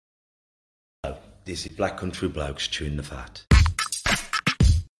This is Black Country Blokes chewing the fat.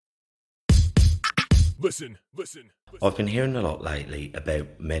 Listen. I've been hearing a lot lately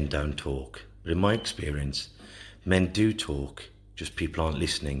about men don't talk, but in my experience, men do talk, just people aren't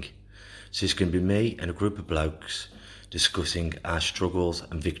listening. So it's going to be me and a group of blokes discussing our struggles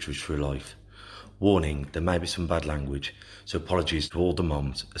and victories through life. Warning, there may be some bad language, so apologies to all the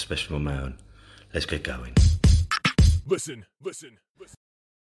moms, especially my own. Let's get going. Listen.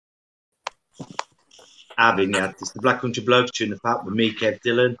 Our vignette is the Black Country Blokes chewing the fat with me, Kev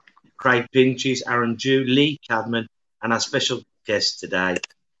Dillon, Craig Pinches, Aaron Dew, Lee Cadman, and our special guest today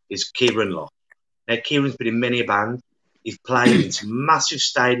is Kieran Locke. Now, Kieran's been in many a band. He's played in some massive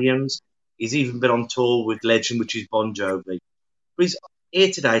stadiums. He's even been on tour with legend, which is Bon Jovi. But he's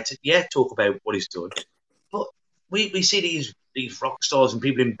here today to talk about what he's done. But we see these rock stars and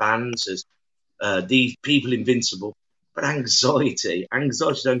people in bands as these people invincible. But anxiety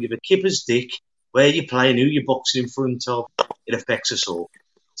don't give a kipper's dick where you're playing, who you're boxing in front of. It affects us all.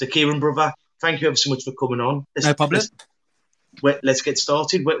 So, Kieran, brother, thank you ever so much for coming on. No problem. Let's get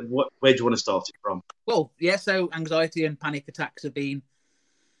started. Where do you want to start it from? Well, yeah, so anxiety and panic attacks have been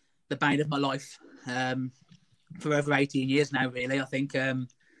the bane of my life for over 18 years now, really. I think I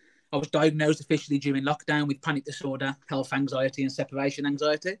was diagnosed officially during lockdown with panic disorder, health anxiety and separation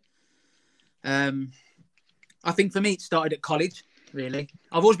anxiety. I think for me, it started at college, really.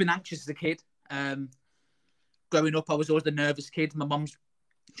 I've always been anxious as a kid. Growing up, I was always the nervous kid. My mum's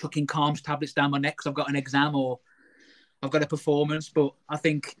chucking calms tablets down my neck because I've got an exam or I've got a performance. But I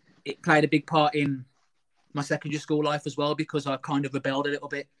think it played a big part in my secondary school life as well because I kind of rebelled a little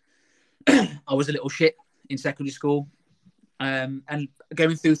bit. I was a little shit in secondary school. And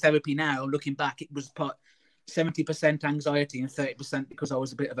going through therapy now, looking back, it was 70% anxiety and 30% because I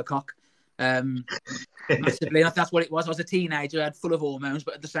was a bit of a cock. Massively. That's what it was. I was a teenager, I had full of hormones,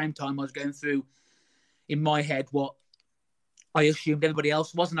 but at the same time I was going through in my head what I assumed everybody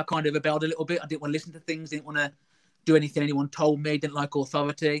else was, and I kind of rebelled a little bit. I didn't want to listen to things, didn't want to do anything anyone told me, didn't like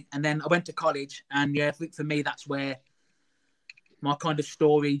authority. And then I went to college, and yeah, I think for me that's where my kind of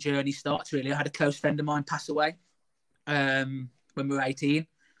story journey starts, really. I had a close friend of mine pass away when we were 18.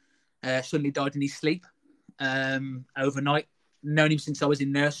 Suddenly died in his sleep overnight. Known him since I was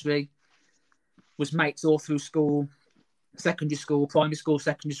in nursery. Was mates all through school, secondary school, primary school,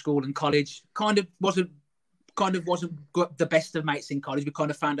 secondary school, and college. Kind of wasn't the best of mates in college. We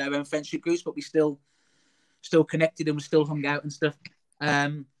kind of found our own friendship groups, but we still connected and we still hung out and stuff.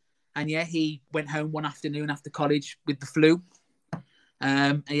 And yeah, he went home one afternoon after college with the flu.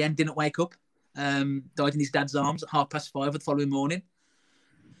 And he then didn't wake up. Died in his dad's arms at 5:30 the following morning.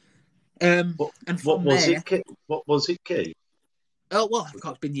 What was it, Key? Oh, well,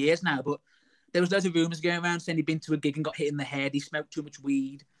 it's been years now, but there was loads of rumours going around saying he'd been to a gig and got hit in the head, he smoked too much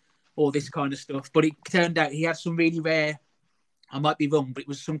weed, all this kind of stuff. But it turned out he had some really rare, I might be wrong, but it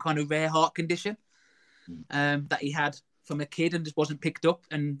was some kind of rare heart condition that he had from a kid and just wasn't picked up.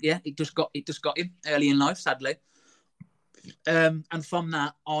 And yeah, it just got him early in life, sadly. And from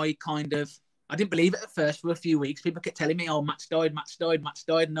that, I didn't believe it at first for a few weeks. People kept telling me, oh, Matt's died.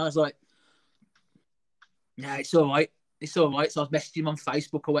 And I was like, yeah, it's all right. So I was messaging him on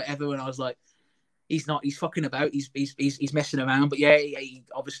Facebook or whatever, and I was like, he's fucking about. He's messing around. But yeah, he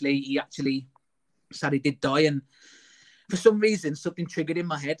actually sadly did die. And for some reason, something triggered in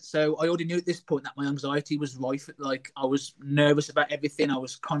my head. So I already knew at this point that my anxiety was rife. Like, I was nervous about everything. I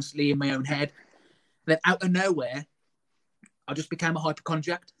was constantly in my own head. Then out of nowhere, I just became a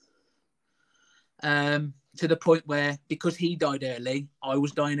hypochondriac. To the point where, because he died early, I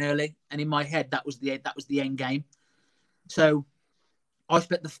was dying early. And in my head, that was the end game. So I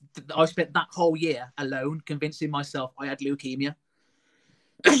spent that whole year alone convincing myself I had leukemia.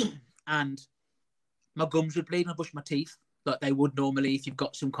 And my gums would bleed and I brushed my teeth like they would normally if you've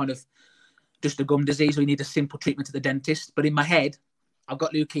got some kind of just a gum disease or you need a simple treatment at the dentist. But in my head, I've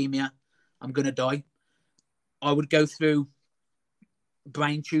got leukemia. I'm going to die. I would go through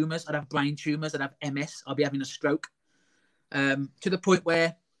brain tumours. I'd have brain tumours. I'd have MS. I'd be having a stroke. To the point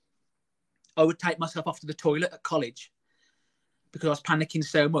where I would take myself off to the toilet at college because I was panicking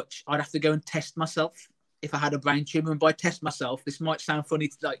so much. I'd have to go and test myself if I had a brain tumour. And by test myself, this might sound funny.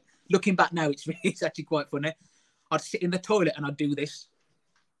 Like, looking back now, it's actually quite funny. I'd sit in the toilet and I'd do this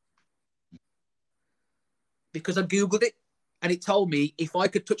because I Googled it and it told me if I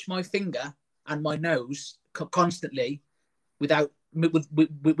could touch my finger and my nose constantly with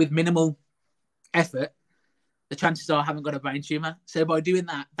minimal effort, the chances are I haven't got a brain tumour. So by doing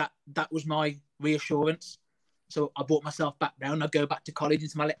that was my reassurance. So I brought myself back down. I go back to college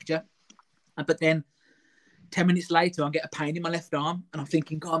into my lecture. But then 10 minutes later, I get a pain in my left arm, and I'm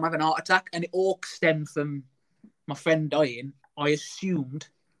thinking, God, I'm having a heart attack. And it all stemmed from my friend dying. I assumed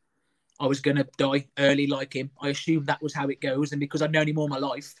I was going to die early like him. I assumed that was how it goes. And because I'd known him all my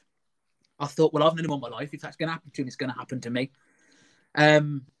life, I thought, well, I've known him all my life. If that's going to happen to him, it's going to happen to me.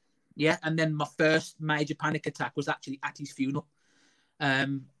 Yeah, and then my first major panic attack was actually at his funeral.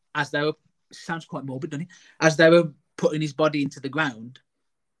 As they were, sounds quite morbid, doesn't it? As they were putting his body into the ground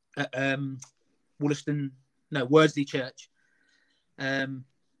at Worsley Church. I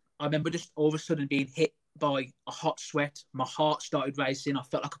remember just all of a sudden being hit by a hot sweat. My heart started racing. I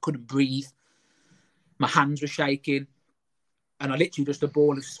felt like I couldn't breathe. My hands were shaking, and I literally just a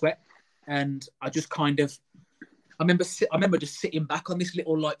ball of sweat. And I just kind of, I remember just sitting back on this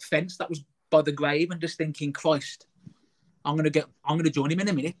little like fence that was by the grave and just thinking, Christ, I'm gonna join him in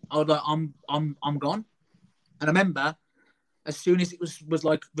a minute. I was like, I'm gone. And I remember as soon as it was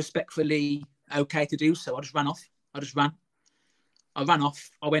like respectfully okay to do so, I just ran off. I ran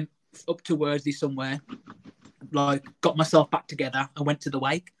off. I went up to Worsley somewhere, like got myself back together and went to the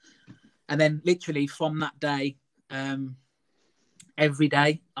wake. And then literally from that day, every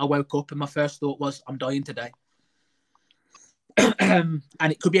day I woke up and my first thought was, I'm dying today. And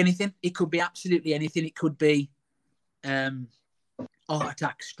it could be anything. It could be absolutely anything. It could be heart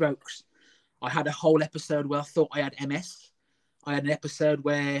attacks, strokes. I had a whole episode where I thought I had MS. I had an episode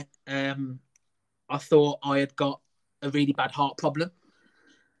where I thought I had got a really bad heart problem.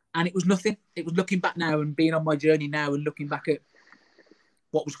 And it was nothing. It was looking back now and being on my journey now and looking back at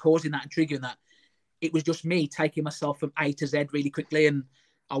what was causing that and triggering that. It was just me taking myself from A to Z really quickly, and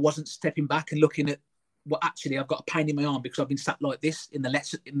I wasn't stepping back and looking at, well, actually, I've got a pain in my arm because I've been sat like this in the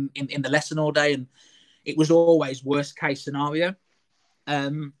lesson in the lesson all day, and it was always worst case scenario.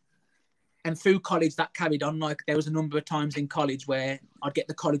 And through college, that carried on. Like there was a number of times in college where I'd get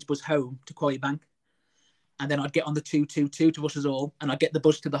the college bus home to Quarry Bank, and then I'd get on the 222 to Russell's Hall, and I'd get the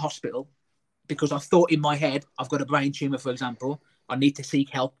bus to the hospital because I thought in my head, I've got a brain tumour, for example. I need to seek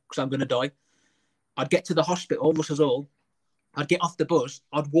help because I'm going to die. I'd get to the hospital, Russell's Hall. I'd get off the bus.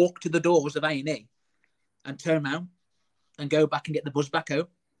 I'd walk to the doors of A&E and turn around and go back and get the bus back home.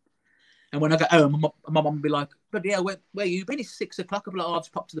 And when I got home, my mum would be like, but yeah, where you been? It's 6 o'clock. I'd be like, oh, I've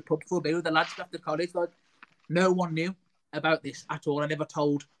just popped to the pub for a beer with the lads after college. Like, no one knew about this at all. I never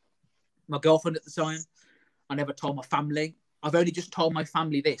told my girlfriend at the time. I never told my family. I've only just told my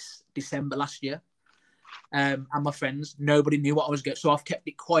family this December last year. And my friends, nobody knew what I was getting. So I've kept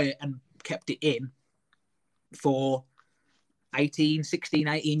it quiet and kept it in for 18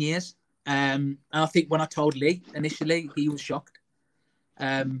 years. And I think when I told Lee initially, he was shocked.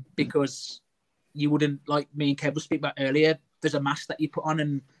 Because you wouldn't, like me and Kev will speak about earlier, there's a mask that you put on,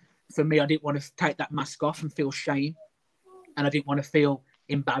 and for me, I didn't want to take that mask off and feel shame, and I didn't want to feel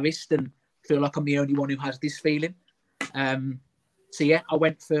embarrassed and feel like I'm the only one who has this feeling. So yeah, I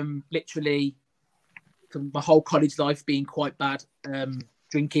went from literally from my whole college life being quite bad,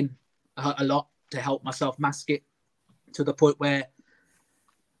 drinking a lot to help myself mask it, to the point where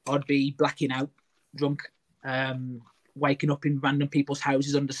I'd be blacking out drunk, waking up in random people's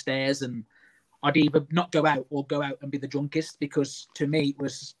houses under stairs, and I'd either not go out or go out and be the drunkest, because to me it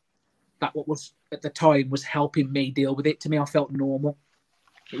was that what was at the time was helping me deal with it. To me, I felt normal.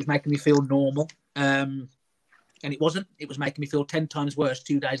 It was making me feel normal. And it wasn't. It was making me feel 10 times worse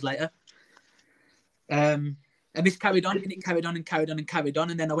 2 days later. And this carried on, and it carried on and carried on and carried on.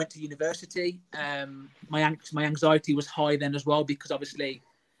 And then I went to university. My anxiety was high then as well, because obviously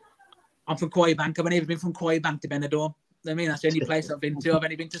I'm from Quarry Bank. I've only ever been from Quarry Bank to Benidorm. I mean, that's the only place I've been to. I've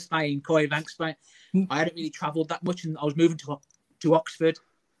only been to Spain, Quarry Bank, Spain. I hadn't really travelled that much, and I was moving to Oxford,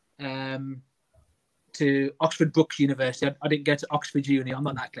 to Oxford Brookes University. I didn't go to Oxford Uni. I'm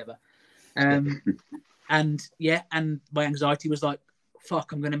not that clever. And yeah, and my anxiety was like,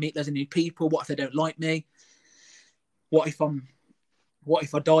 fuck, I'm going to meet loads of new people. What if they don't like me? What if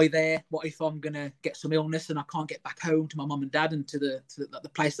I die there? What if I'm going to get some illness and I can't get back home to my mum and dad and to the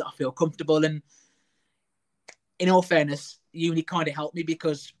place that I feel comfortable? And in all fairness, uni kind of helped me,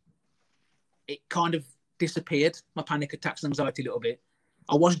 because it kind of disappeared my panic attacks and anxiety a little bit.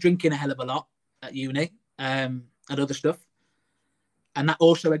 I was drinking a hell of a lot at uni, and other stuff. And that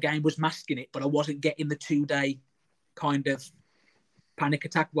also, again, was masking it, but I wasn't getting the 2-day kind of panic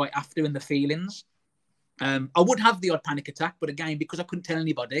attack right after and the feelings. I would have the odd panic attack, but again, because I couldn't tell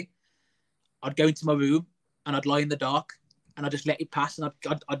anybody, I'd go into my room and I'd lie in the dark and I'd just let it pass, and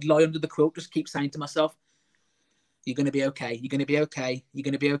I'd lie under the quilt, just keep saying to myself, you're going to be okay. You're going to be okay. You're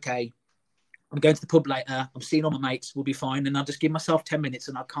going to be okay. I'm going to the pub later. I'm seeing all my mates. We'll be fine. And I'll just give myself 10 minutes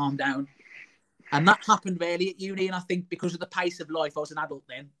and I'll calm down. And that happened rarely at uni. And I think because of the pace of life, I was an adult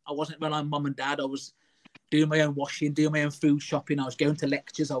then. I wasn't relying on mum and dad. I was doing my own washing, doing my own food shopping. I was going to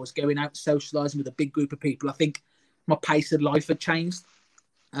lectures. I was going out socialising with a big group of people. I think my pace of life had changed.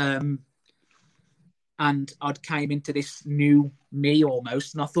 And I'd came into this new me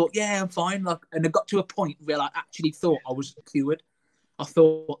almost, and I thought, yeah, I'm fine. Like, and it got to a point where I actually thought I was cured. I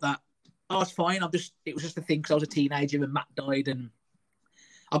thought that I was fine. It was just a thing because I was a teenager and Matt died, and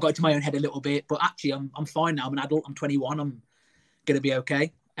I got into my own head a little bit. But actually, I'm fine now. I'm an adult. I'm 21. I'm gonna be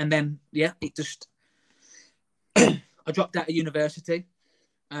okay. And then, yeah, it just I dropped out of university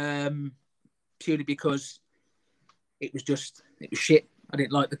purely because it was shit. I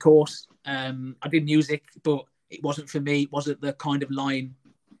didn't like the course. I did music, but it wasn't for me. It wasn't the kind of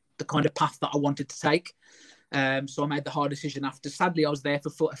path that I wanted to take. So I made the hard decision after. Sadly, I was there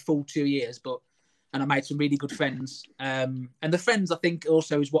for a full 2 years, and I made some really good friends. And the friends, I think,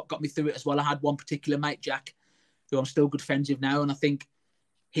 also is what got me through it as well. I had one particular mate, Jack, who I'm still good friends with now, and I think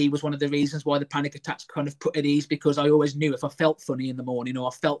he was one of the reasons why the panic attacks kind of put at ease, because I always knew if I felt funny in the morning or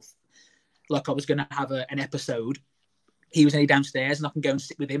I felt like I was going to have an episode, he was only downstairs and I can go and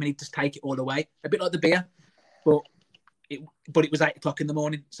sit with him and he'd just take it all away. A bit like the beer, but it was 8 o'clock in the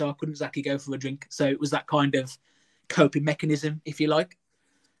morning, so I couldn't exactly go for a drink. So it was that kind of coping mechanism, if you like.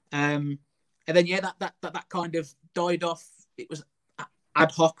 And then, yeah, that kind of died off. It was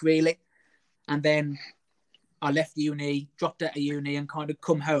ad hoc, really. And then I left uni, dropped out of uni and kind of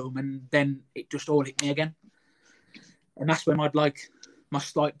come home, and then it just all hit me again. And that's when my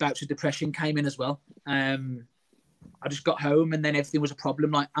slight bouts of depression came in as well. I just got home and then everything was a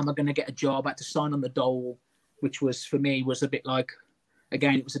problem. Like, am I going to get a job? I had to sign on the dole, which was, for me, was a bit like,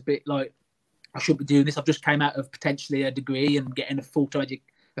 again, it was a bit like, I shouldn't be doing this. I've just came out of potentially a degree and getting a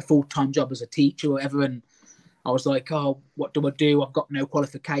full-time job as a teacher or whatever. And I was like, oh, what do I do? I've got no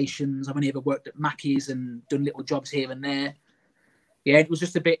qualifications. I've only ever worked at Mackey's and done little jobs here and there. Yeah, it was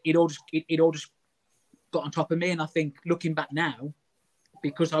just a bit, it all just got on top of me. And I think looking back now,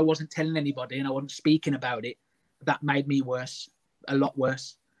 because I wasn't telling anybody and I wasn't speaking about it, that made me worse, a lot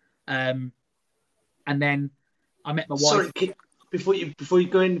worse. And then I met my wife. Sorry, before you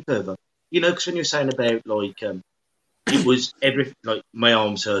go any further, because when you're saying about it was my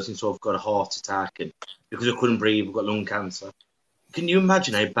arm's hurting, so I've got a heart attack, and because I couldn't breathe, I've got lung cancer. Can you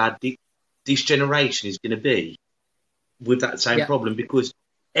imagine how bad this generation is going to be with that same problem? Because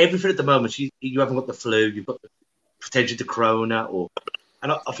everything at the moment, you haven't got the flu, you've got the potential to corona,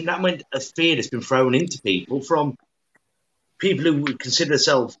 and I think that meant a fear that's been thrown into people from people who would consider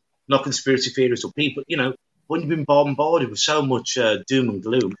themselves not conspiracy theorists or people, when you've been bombarded with so much doom and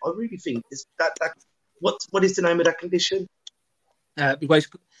gloom. I really think what is the name of that condition?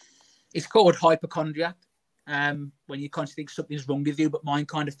 It's called hypochondria. When you kind of think something's wrong with you, but mine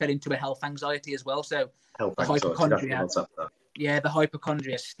kind of fell into a health anxiety as well. So the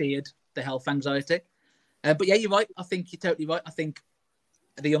hypochondria steered the health anxiety. But yeah, you're right. I think you're totally right. I think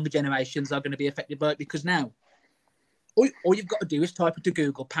the younger generations are going to be affected by it, because now all you've got to do is type into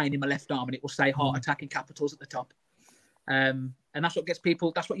Google pain in my left arm and it will say heart attack in capitals at the top. And that's what gets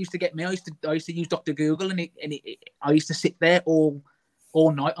people. That's what used to get me. I used to use Dr. Google, and I used to sit there all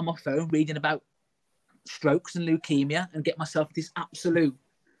night on my phone reading about strokes and leukemia and get myself this absolute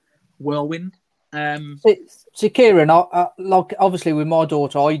whirlwind. So Kieran, like obviously with my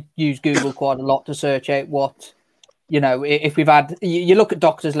daughter, I use Google quite a lot to search out what, if we've had, you look at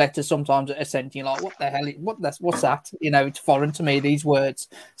doctors' letters sometimes that are sent, you're like, what the hell? What's that? It's foreign to me, these words.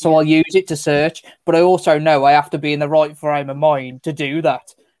 So I'll use it to search, but I also know I have to be in the right frame of mind to do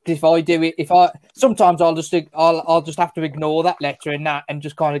that. Because if I do it, sometimes I'll just have to ignore that letter and that, and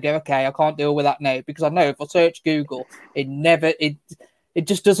just kind of go, okay, I can't deal with that now, because I know if I search Google, it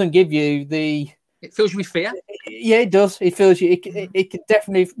just doesn't give you the. It fills you with fear. Yeah, it does. It fills you. It can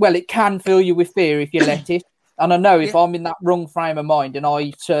definitely. Well, it can fill you with fear if you let it. And I know if I'm in that wrong frame of mind and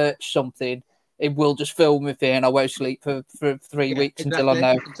I search something, it will just fill me with fear, and I won't sleep for 3 weeks until I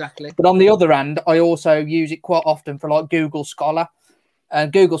know. Exactly. But on the other hand, I also use it quite often for like Google Scholar.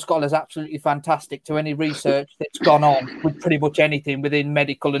 And Google Scholar is absolutely fantastic to any research that's gone on with pretty much anything within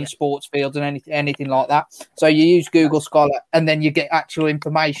medical and sports fields and anything like that. So you use Google Scholar and then you get actual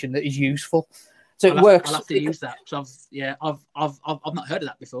information that is useful. So it works. I'll have to use that. So I've not heard of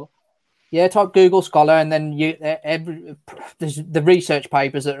that before. Yeah, type Google Scholar, and then there's the research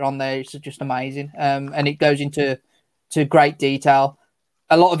papers that are on there. It's just amazing, and it goes into great detail.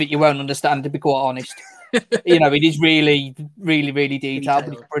 A lot of it you won't understand, to be quite honest. It is really, really, really detailed,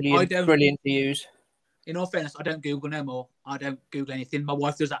 but it's brilliant to use. In all fairness, I don't Google no more. I don't Google anything. My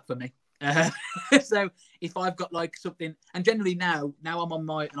wife does that for me. So if I've got like something, and generally now I'm on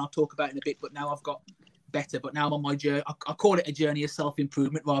my, and I'll talk about it in a bit, but now I've got better, but now I'm on my journey. I call it a journey of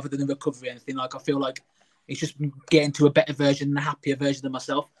self-improvement rather than a recovery or anything. Like, I feel like It's just getting to a better version and a happier version of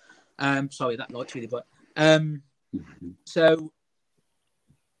myself. Sorry, that light's really bright. So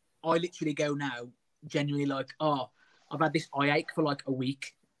I literally go now, genuinely like, oh, I've had this eye ache for like a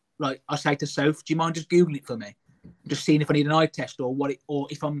week. Like I say to Soph, do you mind just Googling it for me? Just seeing if I need an eye test or or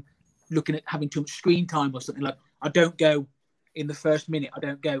if I'm looking at having too much screen time or something. Like I don't go in the first minute. I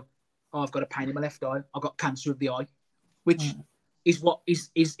don't go, oh, I've got a pain in my left eye. I've got cancer of the eye, which is what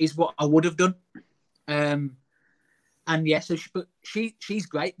I would have done. And yeah, so she's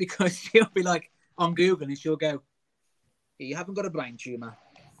great because she'll be like on Google and she'll go, you haven't got a brain tumor,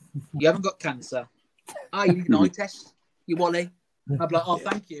 you haven't got cancer. You need an eye test, you Wally. I'll be like, oh,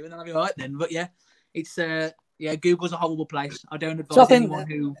 thank you, and then I'll be all right then. But yeah, it's Google's a horrible place. I don't advise anyone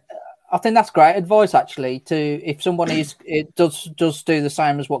who. I think that's great advice, actually. To if someone does do the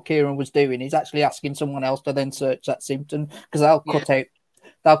same as what Kieran was doing, is actually asking someone else to then search that symptom, because they'll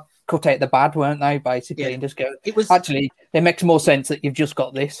cut out the bad, won't they? Basically, and just go. Actually, it makes more sense that you've just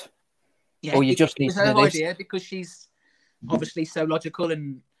got this, or you just need to do this. Idea because she's obviously so logical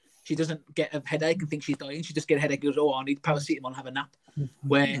and she doesn't get a headache and think she's dying. She just get a headache and goes, oh, I need paracetamol and have a nap.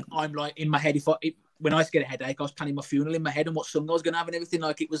 Where I'm like in my head, when I get a headache, I was planning my funeral in my head and what song I was going to have and everything.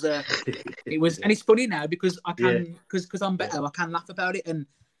 Like it was, and it's funny now because I can, because I'm better, I can laugh about it. And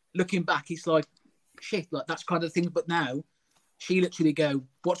looking back, it's like, shit, like that's kind of thing. But now she literally go,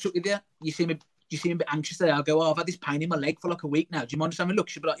 what's up with you? You seem a bit anxious there. I'll go, oh, I've had this pain in my leg for like a week now. Do you mind just having a look?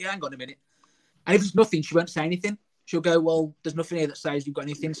 She'll be like, yeah, hang on a minute. And if there's nothing, she won't say anything. She'll go, well, there's nothing here that says you've got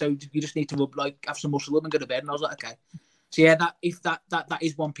anything, so you just need to have some muscle up and go to bed. And I was like, okay. So yeah, that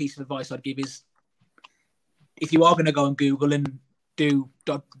is one piece of advice I'd give is, if you are going to go on Google and do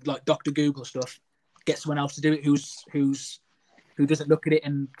like Dr. Google stuff, get someone else to do it who doesn't look at it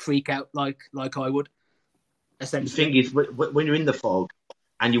and freak out like I would. Essentially, the thing is, when you're in the fog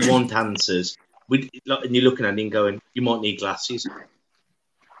and you want answers, and you're looking at it and going, you might need glasses.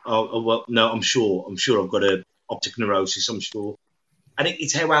 Oh well, no, I'm sure I've got a optic neurosis. I'm sure, and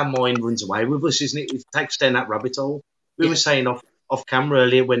it's how our mind runs away with us, isn't it? It takes us down that rabbit hole. We were saying off camera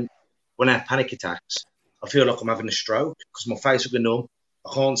earlier when I have panic attacks, I feel like I'm having a stroke because my face will go numb.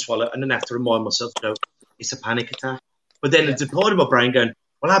 I can't swallow, and then I have to remind myself, it's a panic attack. But then there's a part of my brain going,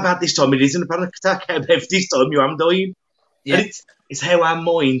 well, how about this time it isn't a panic attack? How about if this time you am dying? Yeah. And it's how our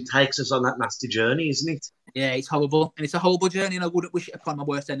mind takes us on that nasty journey, isn't it? Yeah, it's horrible. And it's a horrible journey, and I wouldn't wish it upon my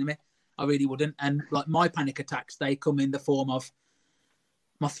worst enemy. I really wouldn't. And like my panic attacks, they come in the form of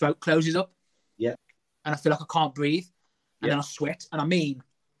my throat closes up. Yeah. And I feel like I can't breathe. And then I sweat. And I mean,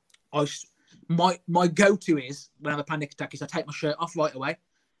 my go-to is when I have a panic attack is I take my shirt off right away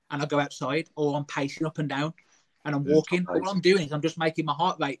and I go outside, or I'm pacing up and down and I'm walking. But what I'm doing is I'm just making my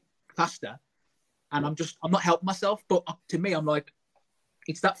heart rate faster, and I'm not helping myself. But to me, I'm like,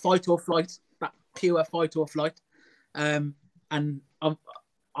 it's that fight or flight, that pure fight or flight. And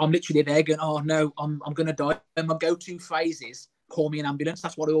I'm literally there going, oh no, I'm going to die. And my go-to phrase is, call me an ambulance.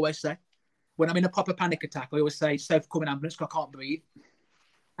 That's what I always say. When I'm in a proper panic attack, I always say, Soph, call me an ambulance because I can't breathe.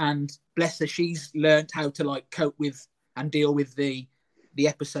 And bless her, she's learned how to like cope with and deal with the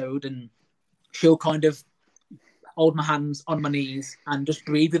episode, and she'll kind of hold my hands on my knees and just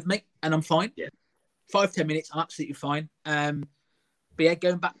breathe with me, and I'm fine. Yeah. 5-10 minutes, I'm absolutely fine. But yeah,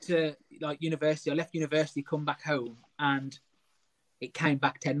 going back to like university, I left university, come back home, and it came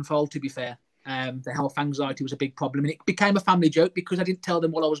back tenfold, to be fair. The health anxiety was a big problem, and it became a family joke because I didn't tell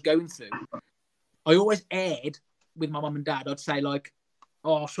them what I was going through. I always aired with my mum and dad. I'd say like,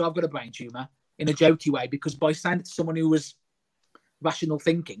 oh, so I've got a brain tumour, in a jokey way, because by saying it to someone who was rational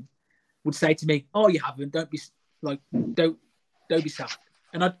thinking would say to me, oh, you haven't, don't be sad.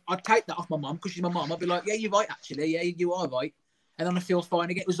 And I'd take that off my mum because she's my mum. I'd be like, yeah, you're right, actually. Yeah, you are right. And then I feel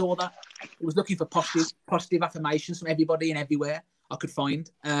fine again. It was all that. I was looking for positive affirmations from everybody and everywhere I could find.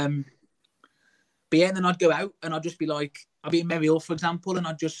 But yeah, and then I'd go out and I'd just be like, I'd be in Merrill, for example, and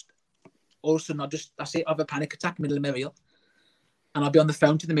all of a sudden that's it, I have a panic attack in the middle of Merrill. And I'd be on the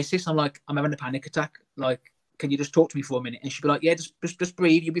phone to the missus. I'm like, I'm having a panic attack. Like, can you just talk to me for a minute? And she'd be like, yeah, just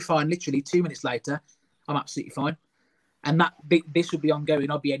breathe. You'll be fine. Literally 2 minutes later, I'm absolutely fine. And this would be ongoing.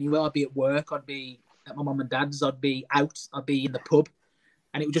 I'd be anywhere. I'd be at work. I'd be at my mum and dad's. I'd be out. I'd be in the pub.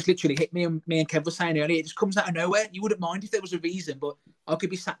 And it would just literally hit me. And me and Kev were saying earlier, it just comes out of nowhere. You wouldn't mind if there was a reason, but I could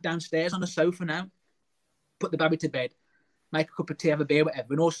be sat downstairs on a sofa now, put the baby to bed, make a cup of tea, have a beer,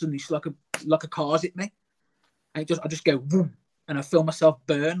 whatever. And all of a sudden, it's like a car's hit me. And I just go, boom. And I feel myself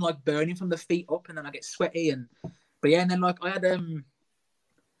burning from the feet up, and then I get sweaty. But yeah, and then like I had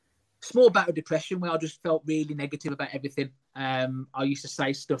small bout of depression where I just felt really negative about everything. I used to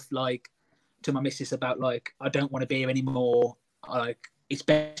say stuff like to my missus about like, I don't want to be here anymore. Like, it's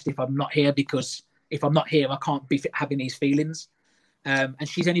best if I'm not here because if I'm not here, I can't be having these feelings. And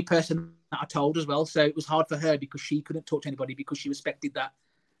she's the only person that I told as well. So it was hard for her because she couldn't talk to anybody because she respected that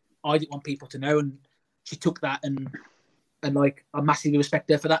I didn't want people to know. And she took that and like, I massively respect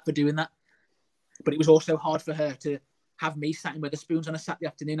her for that, for doing that. But it was also hard for her to have me sat in Wetherspoons on a Saturday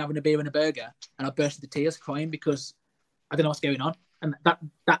afternoon having a beer and a burger, and I burst into tears crying because I don't know what's going on. And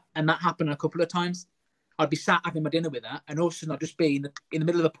that happened a couple of times. I'd be sat having my dinner with her, and all of a sudden I'd just be in the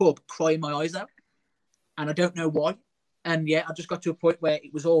middle of a pub crying my eyes out, and I don't know why. And yeah, I just got to a point where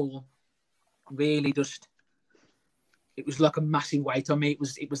it was all really just, it was like a massive weight on me.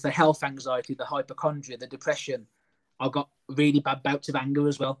 It was the health anxiety, the hypochondria, the depression. I got really bad bouts of anger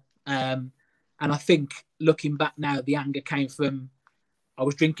as well. And I think looking back now, the anger came from, I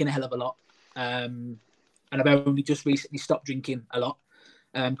was drinking a hell of a lot. And I've only just recently stopped drinking a lot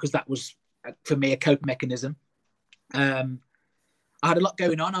because that was, for me, a coping mechanism. I had a lot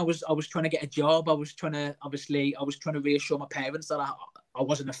going on. I was trying to get a job. I was trying to reassure my parents that I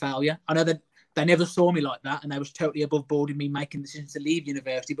wasn't a failure. I know that they never saw me like that, and they was totally above board in me making the decision to leave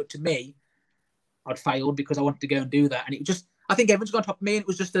university. But to me, I'd failed because I wanted to go and do that. And it just, I think everyone's got on top of me, and it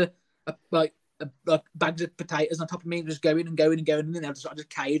was just like bags of potatoes on top of me, just going and going and going, and then I just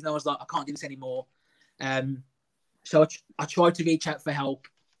caved, and I was like, I can't do this anymore. So I tried to reach out for help.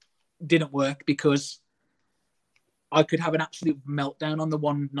 Didn't work because I could have an absolute meltdown on the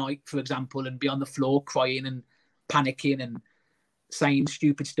one night, for example, and be on the floor crying and panicking and saying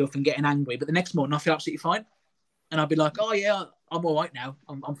stupid stuff and getting angry. But the next morning I feel absolutely fine, and I'd be like, oh yeah, I'm all right now.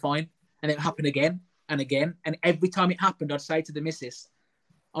 I'm fine. And it happened again and again, and every time it happened, I'd say to the missus,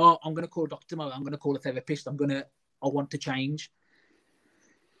 oh, I'm going to call a doctor tomorrow. I'm going to call a therapist. I want to change.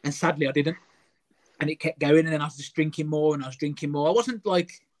 And sadly, I didn't. And it kept going. And then I was just drinking more and I was drinking more. I wasn't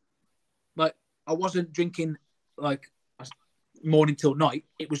I wasn't drinking like morning till night.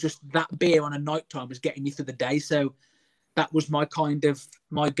 It was just that beer on a night time was getting me through the day. So that was my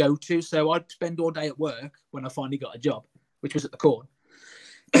go-to. So I'd spend all day at work when I finally got a job, which was at the Corn.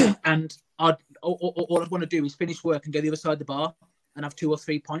 And all I'd want to do is finish work and go the other side of the bar and have 2 or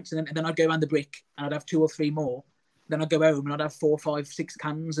 3 pints, and then I'd go around the brick and I'd have 2 or 3 more. Then I'd go home and I'd have 4, 5, 6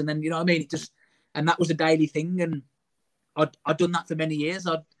 cans, and then, you know what I mean? And that was a daily thing, and I'd done that for many years.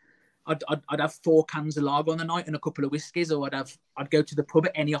 I'd have 4 cans of lager on the night and a couple of whiskies, or I'd go to the pub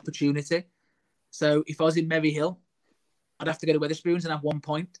at any opportunity. So if I was in Merry Hill, I'd have to go to Wetherspoons and have 1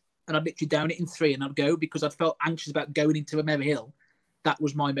 pint, and I'd literally down it in 3, and I'd go because I'd felt anxious about going into a Merry Hill. That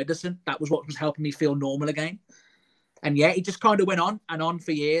was my medicine. That was what was helping me feel normal again. And yeah, it just kind of went on and on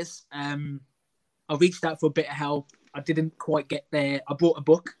for years. I reached out for a bit of help. I didn't quite get there. I bought a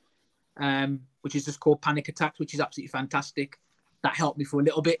book, which is just called Panic Attacks, which is absolutely fantastic. That helped me for a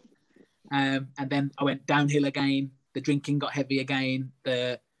little bit. And then I went downhill again. The drinking got heavy again.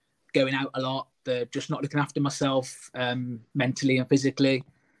 The going out a lot. The just not looking after myself mentally and physically.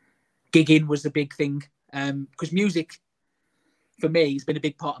 Gigging was the big thing. Because music, for me, has been a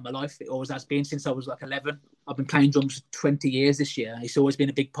big part of my life. It always has been since I was like 11. I've been playing drums for 20 years this year. It's always been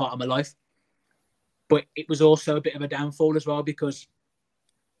a big part of my life. But it was also a bit of a downfall as well, because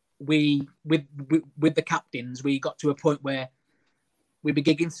with the captains, we got to a point where we'd be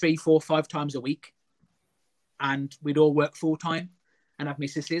gigging 3, 4, 5 times a week, and we'd all work full time and have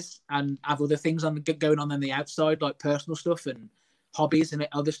missuses and have other things going on the outside, like personal stuff and hobbies and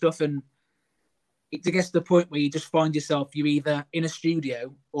other stuff. And it gets to the point where you just find yourself, you're either in a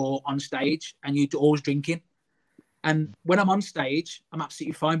studio or on stage, and you're always drinking. And when I'm on stage, I'm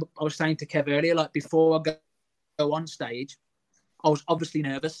absolutely fine. But I was saying to Kev earlier, like before I go on stage, I was obviously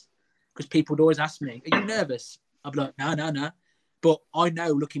nervous because people would always ask me, are you nervous? I'd be like, no. But I know,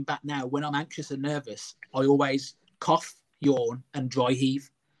 looking back now, when I'm anxious and nervous, I always cough, yawn, and dry heave.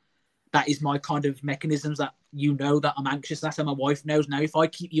 That is my kind of mechanisms that that I'm anxious. That's how my wife knows now. If I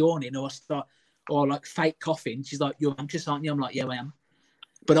keep yawning or like fake coughing, she's like, you're anxious, aren't you? I'm like, yeah, I am.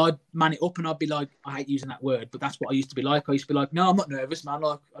 But I'd man it up and I'd be like, I hate using that word, but that's what I used to be like. I used to be like, no, I'm not nervous, man.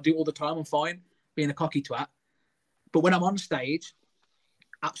 Like, I do it all the time. I'm fine being a cocky twat. But when I'm on stage,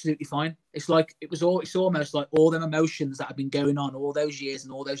 absolutely fine. It's almost like all them emotions that have been going on all those years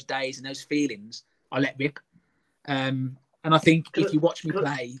and all those days and those feelings, I let rip. And I think if you watch me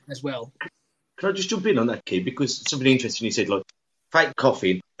play as well. Can I just jump in on that, Keith? Because something interesting you said, like fake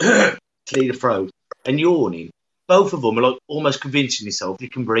coughing, clear the throat, and yawning. Both of them are like almost convincing yourself you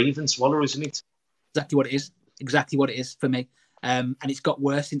can breathe and swallow, isn't it? Exactly what it is for me. And it's got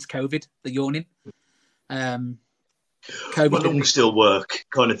worse since COVID, the yawning. COVID, my lungs still work,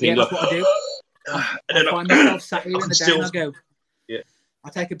 kind of thing. Yeah, that's what I do. I find myself sat here in the day and I go, yeah. I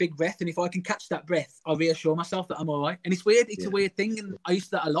take a big breath, and if I can catch that breath, I reassure myself that I'm all right. And it's weird. It's a weird thing, and I used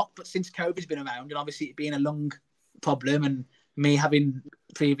to that a lot. But since COVID's been around, and obviously it being a lung problem, and me having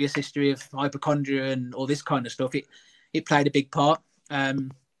previous history of hypochondria and all this kind of stuff, it played a big part.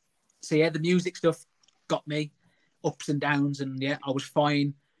 So yeah, the music stuff got me ups and downs, and yeah, I was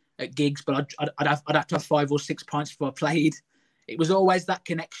fine at gigs, but I'd have to have 5 or 6 pints before I played. It was always that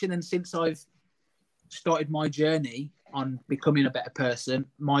connection, and since I've started my journey on becoming a better person,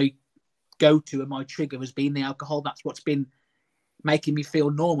 my go-to and my trigger has been the alcohol. That's what's been making me feel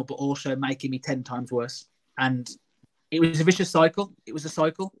normal, but also making me 10 times worse. And it was a vicious cycle. It was a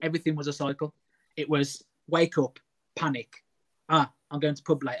cycle. Everything was a cycle. It was wake up, panic. I'm going to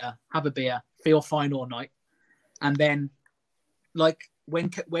pub later, have a beer, feel fine all night. And then like when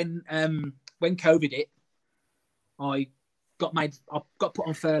COVID hit, I got put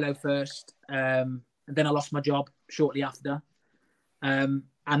on furlough first. And then I lost my job shortly after. And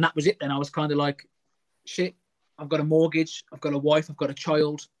that was it then. I was kind of like, shit, I've got a mortgage, I've got a wife, I've got a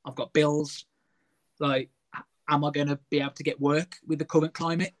child, I've got bills. Like, am I going to be able to get work with the current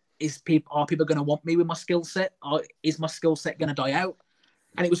climate? Are people going to want me with my skill set? Is my skill set going to die out?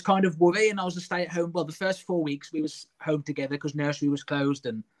 And it was kind of worry. And I was a stay-at-home. Well, the first 4 weeks we was home together because nursery was closed,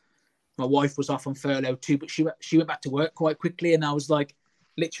 and my wife was off on furlough too. But she went back to work quite quickly, and I was like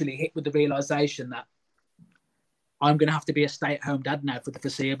literally hit with the realization that I'm going to have to be a stay-at-home dad now for the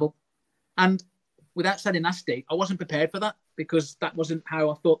foreseeable. And without sounding nasty, I wasn't prepared for that because that wasn't how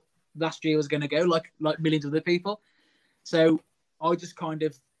I thought last year was going to go, like millions of other people. So I just kind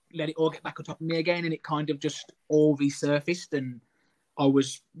of let it all get back on top of me again, and it kind of just all resurfaced, and I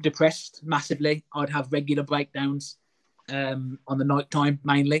was depressed massively. I'd have regular breakdowns on the night time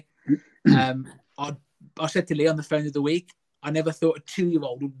mainly. I said to Lee on the phone of the week, I never thought a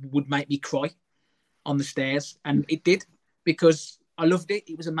 2-year-old would make me cry on the stairs, and it did, because I loved it.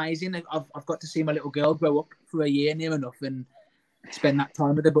 It was amazing. I've got to see my little girl grow up for a year near enough and spend that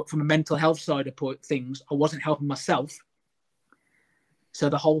time with her. But from a mental health side of things, I wasn't helping myself. So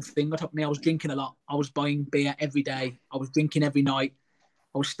the whole thing got up me. I was drinking a lot. I was buying beer every day. I was drinking every night.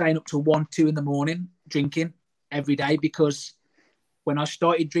 I was staying up till 1, 2 in the morning drinking every day, because when I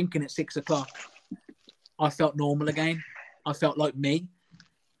started drinking at 6 o'clock, I felt normal again. I felt like me,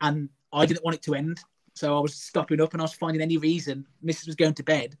 and I didn't want it to end. So I was stopping up, and I was finding any reason. Mrs. was going to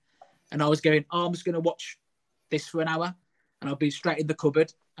bed, and I was going, I'm just going to watch this for an hour, and I'd be straight in the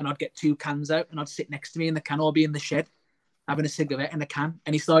cupboard, and I'd get 2 cans out, and I'd sit next to me in the can, or be in the shed having a cigarette in a can.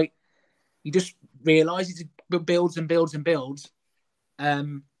 And it's like, you just realise it builds and builds and builds.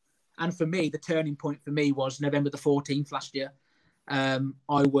 And for me, the turning point for me was November the 14th last year. I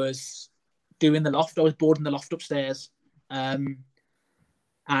was doing the loft. I was boarding the loft upstairs. And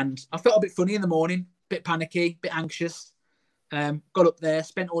I felt a bit funny in the morning, a bit panicky, a bit anxious. Got up there,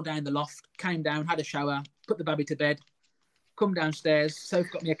 spent all day in the loft, came down, had a shower, put the baby to bed, come downstairs. Soph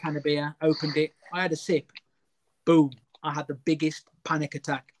got me a can of beer, opened it. I had a sip. Boom. I had the biggest panic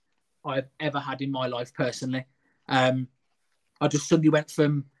attack I've ever had in my life personally. I just suddenly went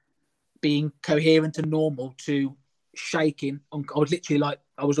from being coherent and normal to shaking. I was literally like,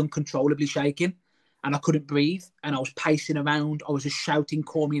 I was uncontrollably shaking, and I couldn't breathe, and I was pacing around. I was just shouting,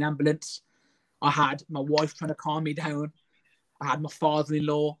 call me an ambulance. I had my wife trying to calm me down. I had my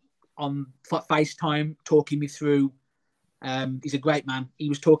father-in-law on FaceTime talking me through. He's a great man. He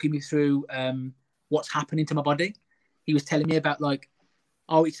was talking me through what's happening to my body. He was telling me about like,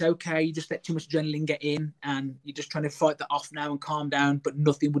 oh, it's okay. You just let too much adrenaline get in, and you're just trying to fight that off now and calm down. But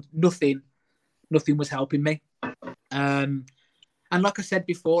nothing was helping me. And like I said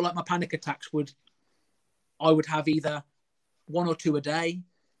before, like my panic attacks I would have either 1 or 2 a day,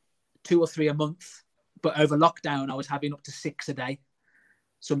 2 or 3 a month. But over lockdown, I was having up to 6 a day.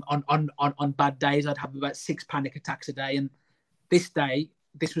 So on bad days, I'd have about 6 panic attacks a day. And this day,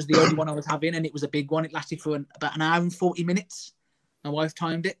 this was the only one I was having, and it was a big one. It lasted for about an hour and 40 minutes. My wife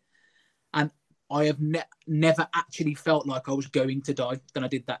timed it. And I have never actually felt like I was going to die than I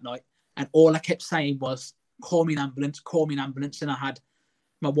did that night. And all I kept saying was, call me an ambulance, call me an ambulance. And I had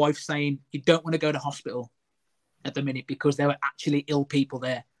my wife saying, you don't want to go to hospital at the minute because there were actually ill people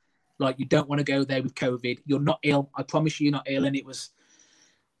there. Like, you don't want to go there with COVID. You're not ill. I promise you're not ill. And it was,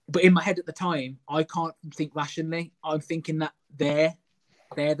 but in my head at the time, I can't think rationally. I'm thinking that they're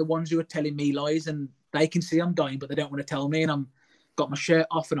the ones who are telling me lies, and they can see I'm dying, but they don't want to tell me. And I'm got my shirt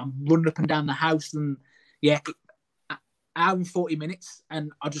off, and I'm running up and down the house, and yeah, hour and 40 minutes,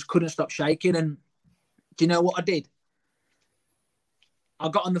 and I just couldn't stop shaking. And do you know what I did? I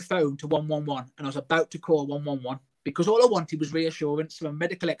got on the phone to 111, and I was about to call 111 because all I wanted was reassurance from a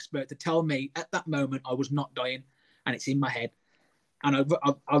medical expert to tell me at that moment I was not dying, and it's in my head. And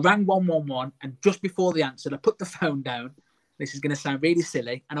I rang 111, and just before they answered, I put the phone down. This is going to sound really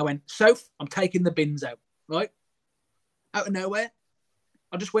silly. And I went, Soph, I'm taking the bins out, right? Out of nowhere.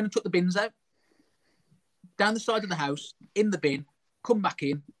 I just went and took the bins out. Down the side of the house, in the bin, come back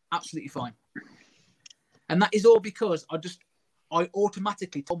in, absolutely fine. And that is all because I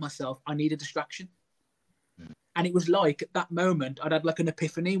automatically told myself I need a distraction. And it was like, at that moment, I'd had like an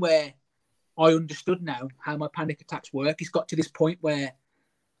epiphany where I understood now how my panic attacks work. It's got to this point where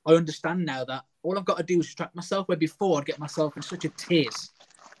I understand now that all I've got to do is distract myself, where before I'd get myself in such a tears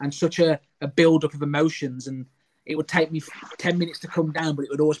and such a build-up of emotions, and it would take me 10 minutes to come down, but it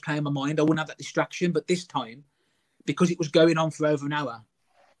would always play in my mind. I wouldn't have that distraction. But this time, because it was going on for over an hour,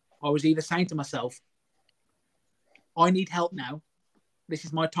 I was either saying to myself, I need help now. This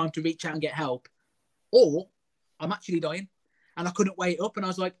is my time to reach out and get help. Or I'm actually dying. And I couldn't wait up. And I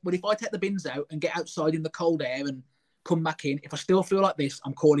was like, well, if I take the bins out and get outside in the cold air and come back in, if I still feel like this,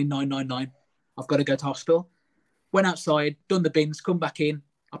 I'm calling 999. I've got to go to hospital. Went outside, done the bins, come back in.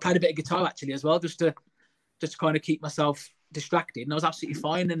 I played a bit of guitar actually as well, just to kind of keep myself distracted. And I was absolutely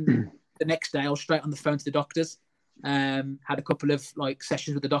fine. And the next day I was straight on the phone to the doctors. Had a couple of like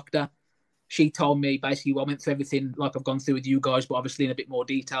sessions with the doctor. She told me basically, well, I went through everything like I've gone through with you guys, but obviously in a bit more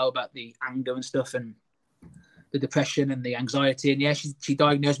detail about the anger and stuff and the depression and the anxiety. And yeah, she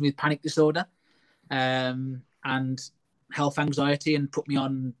diagnosed me with panic disorder and health anxiety, and put me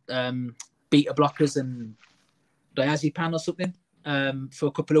on beta blockers and diazepam or something for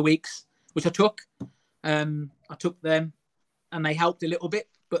a couple of weeks, which I took. I took them and they helped a little bit,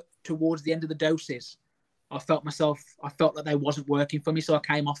 but towards the end of the doses, I felt that they wasn't working for me. So I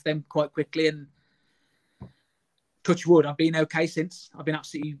came off them quite quickly, and touch wood, I've been okay since. I've been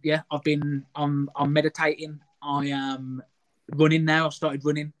absolutely, yeah, I'm meditating. I am running now. I've started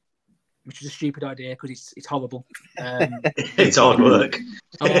running, which is a stupid idea because it's horrible. It's hard work.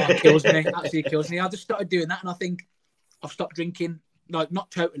 Oh, it kills me. Absolutely kills me. I just started doing that, and I think I've stopped drinking. Like,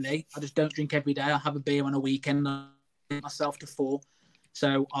 not totally. I just don't drink every day. I have a beer on a weekend. I limit myself to 4.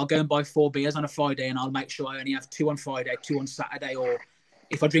 So I'll go and buy 4 beers on a Friday, and I'll make sure I only have 2 on Friday, 2 on Saturday, or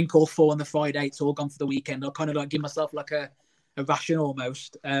if I drink all 4 on the Friday, it's all gone for the weekend. I'll kind of like give myself like a ration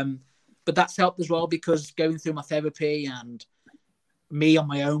almost. But that's helped as well, because going through my therapy and me on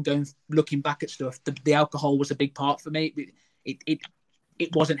my own, looking back at stuff, the alcohol was a big part for me.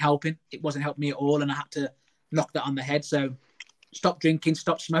 It wasn't helping. It wasn't helping me at all, and I had to knock that on the head. So stop drinking,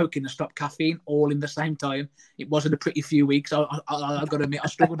 stop smoking, and stop caffeine all in the same time. It wasn't a pretty few weeks. I've got to admit, I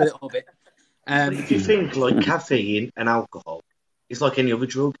struggled a little bit. If you think like caffeine and alcohol, it's like any other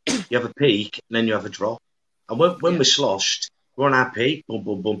drug. You have a peak and then you have a drop. And when we're sloshed, we're on our peak, boom,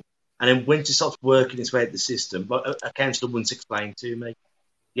 boom, boom. And then when it starts working its way out the system, like a counsellor once explained to me,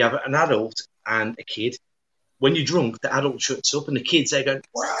 you have an adult and a kid. When you're drunk, the adult shuts up and the kid's there going,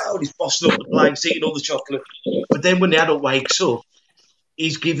 wow, he's bossing up the place, eating all the chocolate. But then when the adult wakes up,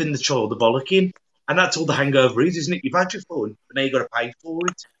 he's giving the child the bollocking. And that's all the hangover is, isn't it? You've had your fun, but now you've got to pay for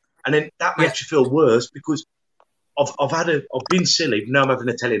it. And then that makes you feel worse, because I've been silly, now I'm having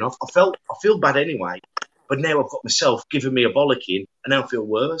a telling off. I feel bad anyway, but now I've got myself giving me a bollocking, and now I feel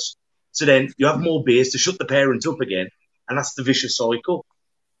worse. So then you have more beers to shut the parents up again, and that's the vicious cycle.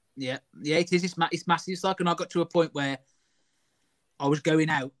 Yeah, it is. It's massive. It's like, and I got to a point where I was going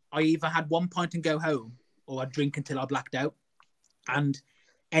out. I either had 1 pint and go home, or I'd drink until I blacked out. And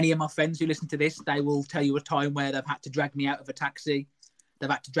any of my friends who listen to this, they will tell you a time where they've had to drag me out of a taxi. They've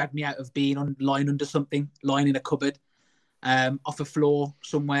had to drag me out of being lying under something, lying in a cupboard, off a floor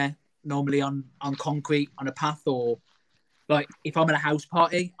somewhere, normally on concrete, on a path, or like if I'm at a house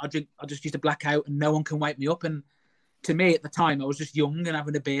party, I just used to black out and no one can wake me up. And to me at the time, I was just young and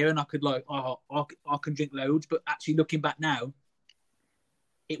having a beer, and I could I can drink loads. But actually looking back now,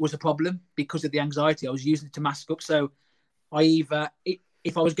 it was a problem because of the anxiety. I was using it to mask up. So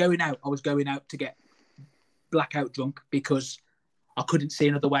if I was going out, I was going out to get blackout drunk, because I couldn't see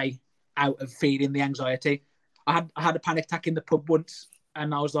another way out of feeling the anxiety. I had a panic attack in the pub once,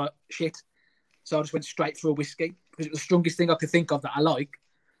 and I was like, shit. So I just went straight for a whiskey, because it was the strongest thing I could think of that I like.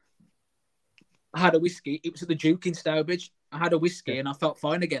 I had a whiskey. It was at the Duke in Stourbridge. I had a whiskey and I felt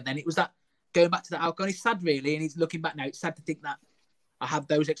fine again. Then it was that going back to the alcohol. It's sad, really. And it's looking back now, it's sad to think that I had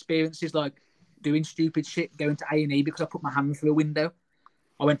those experiences, like doing stupid shit, going to A&E because I put my hand through a window.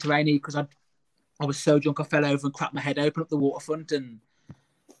 I went to A&E because I was so drunk I fell over and cracked my head open up the waterfront. And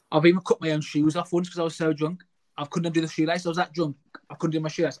I've even cut my own shoes off once because I was so drunk. I couldn't undo the shoelace. I was that drunk. I couldn't do my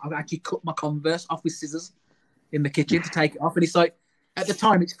shoelace. I actually cut my Converse off with scissors in the kitchen to take it off. And it's like, at the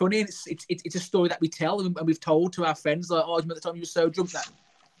time, it's funny, and it's a story that we tell and we've told to our friends. Like, oh, at the time you were so drunk that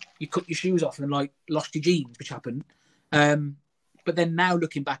you cut your shoes off and like lost your jeans, which happened. But then now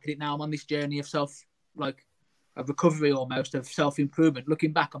looking back at it, now I'm on this journey of of recovery almost, of self-improvement.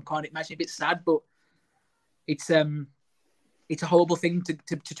 Looking back, I'm kind of actually a bit sad, but it's a horrible thing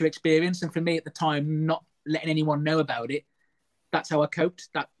to experience. And for me at the time, not letting anyone know about it, that's how I coped.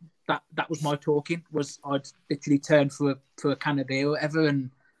 That was my talking. Was I'd literally turn for a can of beer or whatever.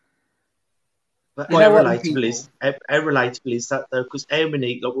 And but how relatable is that though? Because how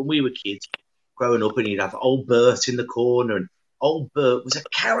many, like when we were kids growing up, and you'd have old Bert in the corner, and old Bert was a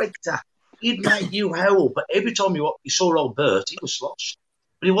character. He'd make you howl, but every time you saw old Bert, he was sloshed.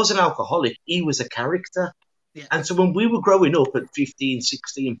 But he wasn't alcoholic. He was a character. Yeah. And so when we were growing up at 15,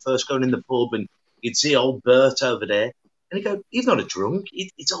 16, first going in the pub, and you'd see old Bert over there, and you go, he's not a drunk.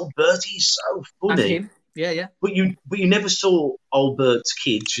 It's old Bert. He's so funny. That's him. Yeah. But you never saw old Bert's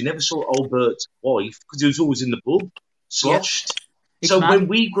kids. You never saw old Bert's wife because he was always in the pub, sloshed. Yeah. So when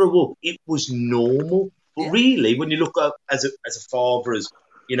we grew up, it was normal. But really, when you look up as a father, as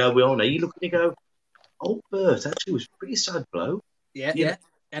you know, we all know, you look and you go, old Bert actually was a pretty sad bloke. Yeah.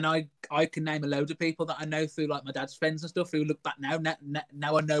 And I can name a load of people that I know through like my dad's friends and stuff who look back now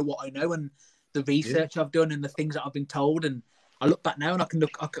I know what I know and the research I've done and the things that I've been told, and I look back now and I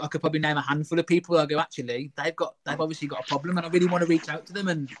could probably name a handful of people. I go, actually, they've obviously got a problem, and I really want to reach out to them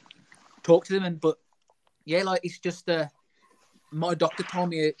and talk to them. But yeah, like it's just my doctor told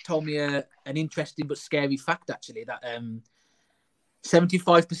me an interesting but scary fact actually, that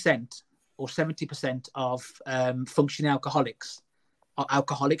 75% or 70% of functioning alcoholics are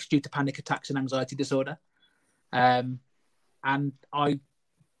alcoholics due to panic attacks and anxiety disorder. And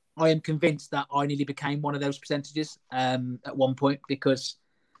I am convinced that I nearly became one of those percentages at one point, because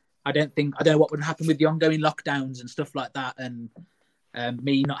I don't know what would happen with the ongoing lockdowns and stuff like that, and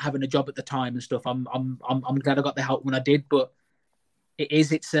me not having a job at the time and stuff. I'm glad I got the help when I did, but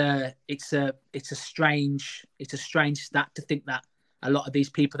it's a strange stat to think that a lot of these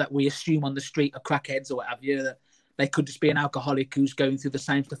people that we assume on the street are crackheads or what have you, that they could just be an alcoholic who's going through the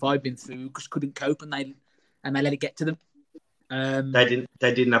same stuff I've been through, just couldn't cope, and they let it get to them. They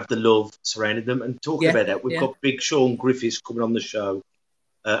didn't have the love surrounding them. And talking about that, we've got Big Sean Griffiths coming on the show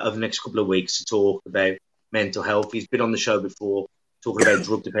over the next couple of weeks to talk about mental health. He's been on the show before talking about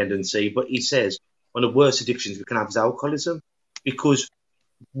drug dependency, but he says one of the worst addictions we can have is alcoholism, because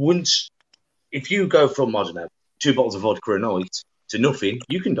if you go from, I don't know, 2 bottles of vodka a night to nothing,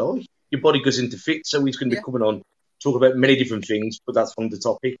 you can die. Your body goes into fit. So he's going to be coming on, talk about many different things, but that's one of the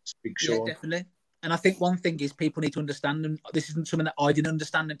topics, Big Sean. Yeah, definitely. And I think one thing is people need to understand, and this isn't something that I didn't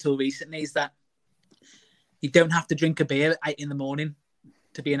understand until recently, is that you don't have to drink a beer at 8 a.m.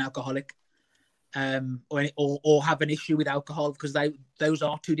 to be an alcoholic, or have an issue with alcohol, because those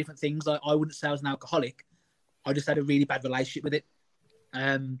are two different things. I wouldn't say I was an alcoholic. I just had a really bad relationship with it.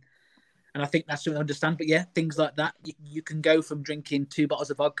 And I think that's something to understand. But yeah, things like that, you can go from drinking 2 bottles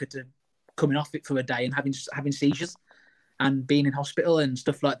of vodka to coming off it for a day and having seizures and being in hospital and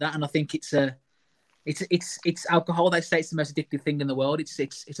stuff like that. And I think it's alcohol. They say it's the most addictive thing in the world. It's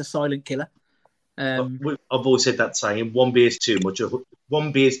a silent killer. I've always said that saying: 1 beer is too much.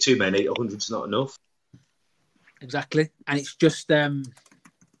 1 beer is too many. 100's not enough. Exactly, and it's just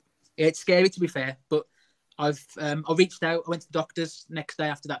it's scary, to be fair. But I reached out. I went to the doctors next day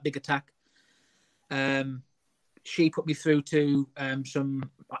after that big attack. She put me through to some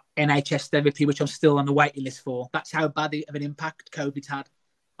NHS therapy, which I'm still on the waiting list for. That's how bad of an impact COVID's had.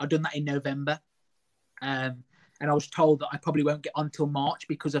 I've done that in November. And I was told that I probably won't get on till March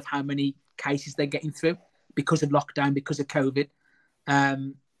because of how many cases they're getting through, because of lockdown, because of COVID.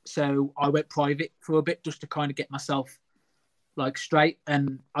 So I went private for a bit just to kind of get myself straight.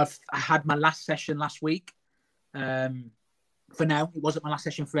 And I had my last session last week. For now, it wasn't my last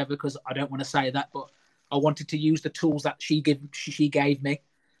session forever, because I don't want to say that, but I wanted to use the tools that she gave me,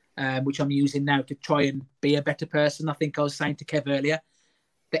 which I'm using now to try and be a better person. I think I was saying to Kev earlier,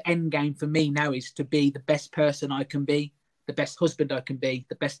 the end game for me now is to be the best person I can be, the best husband I can be,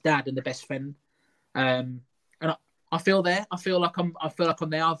 the best dad and the best friend. And I feel there. I feel like I'm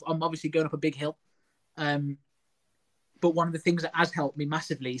there. I'm obviously going up a big hill. But one of the things that has helped me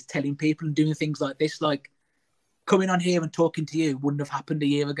massively is telling people and doing things like this, like coming on here and talking to you wouldn't have happened a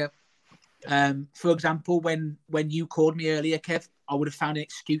year ago. For example, when you called me earlier, Kev, I would have found an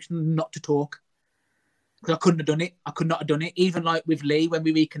excuse not to talk, because I couldn't have done it. I could not have done it. Even like with Lee, when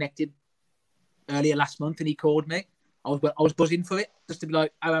we reconnected earlier last month and he called me, I was buzzing for it, just to be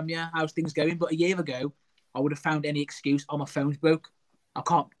like, "How am you? How's things going?" But a year ago, I would have found any excuse. Oh, my phone's broke. I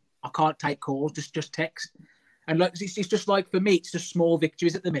can't take calls. Just text. And it's just like, for me, it's just small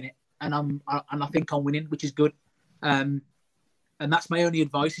victories at the minute, and I think I'm winning, which is good. And that's my only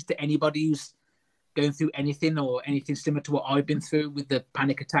advice is to anybody who's going through anything or anything similar to what I've been through with the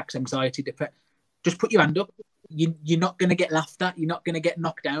panic attacks, anxiety, depression, just put your hand up. You're not going to get laughed at. You're not going to get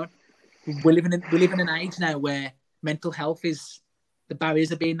knocked down. We live in an age now where mental health the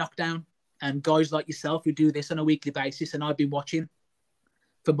barriers are being knocked down. And guys like yourself who do this on a weekly basis, and I've been watching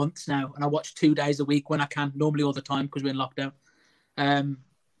for months now, and I watch 2 days a week when I can, normally all the time because we're in lockdown. And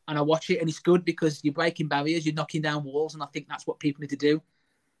I watch it, and it's good because you're breaking barriers, you're knocking down walls, and I think that's what people need to do.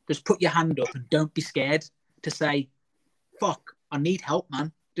 Just put your hand up and don't be scared to say, fuck, I need help,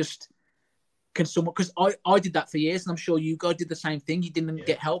 man. Just, can someone, because I did that for years, and I'm sure you guys did the same thing. You didn't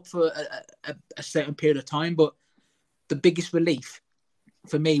get help for a certain period of time, but the biggest relief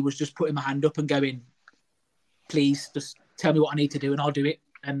for me was just putting my hand up and going, please just tell me what I need to do and I'll do it.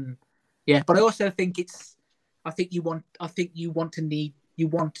 And yeah, but I also think you want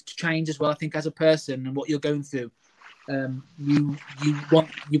to change as well. I think as a person and what you're going through, you've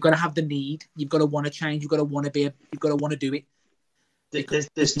got to have the need, you've got to want to change, you've got to want to do it.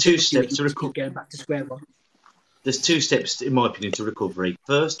 There's two steps to recovery. Going back to square one. There's two steps, in my opinion, to recovery.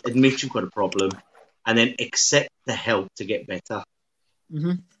 First, admit you've got a problem, and then accept the help to get better.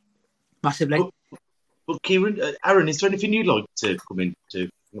 Mm-hmm. Massively. But Kieran, Aaron, is there anything you'd like to come into?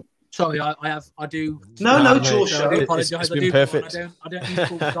 Sorry, I do. No, it's your show. I do apologise. It's been perfect. I don't need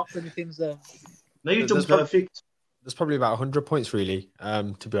full stops or anything. So. No, you've done perfect. There's probably about 100 points, really,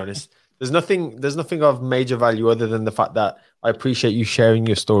 to be honest. There's nothing of major value other than the fact that I appreciate you sharing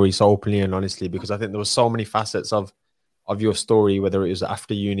your story so openly and honestly, because I think there were so many facets of your story, whether it was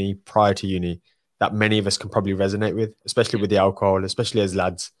after uni, prior to uni, that many of us can probably resonate with, especially with the alcohol, especially as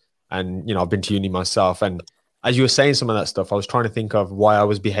lads. And, I've been to uni myself. And as you were saying some of that stuff, I was trying to think of why I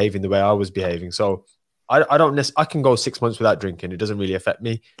was behaving the way I was behaving. So I can go 6 months without drinking. It doesn't really affect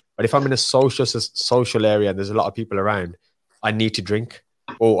me. But if I'm in a social area and there's a lot of people around, I need to drink,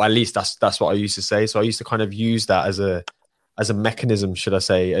 or at least that's what I used to say. So I used to kind of use that as a mechanism, should I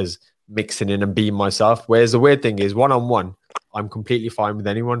say, as mixing in and being myself. Whereas the weird thing is, one-on-one, I'm completely fine with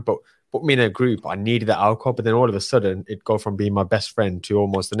anyone, but put me in a group, I needed that alcohol, but then all of a sudden it'd go from being my best friend to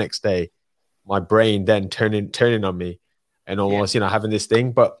almost the next day, my brain then turning on me and almost, having this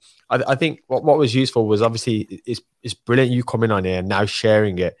thing. But I think what was useful was, obviously it's brilliant you coming on here and now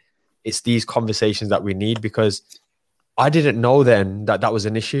sharing it. It's these conversations that we need, because I didn't know then that was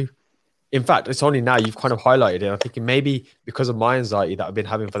an issue. In fact, it's only now you've kind of highlighted it. I'm thinking maybe because of my anxiety that I've been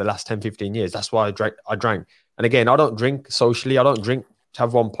having for the last 10, 15 years, that's why I drank. And again, I don't drink socially. I don't drink to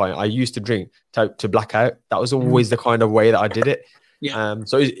have one point. I used to drink to black out. That was always the kind of way that I did it. Yeah.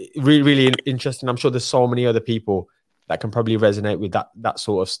 So it's really, really interesting. I'm sure there's so many other people that can probably resonate with that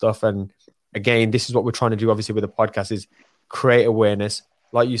sort of stuff. And again, this is what we're trying to do, obviously, with the podcast, is create awareness.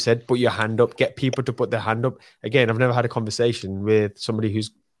 Like you said, put your hand up, get people to put their hand up. Again, I've never had a conversation with somebody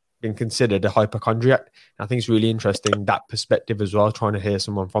who's been considered a hypochondriac. I think it's really interesting, that perspective as well, trying to hear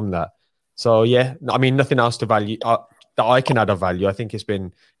someone from that. So yeah, I mean, nothing else to value that I can add of value. I think it's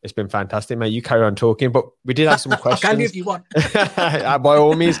been fantastic, mate. You carry on talking, but we did have some questions. I can if you want. By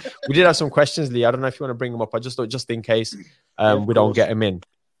all means, we did have some questions, Lee. I don't know if you want to bring them up. I just thought, just in case we don't get them in.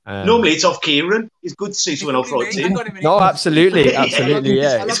 Normally it's off Kieran. It's good to see someone else writes in. No, absolutely,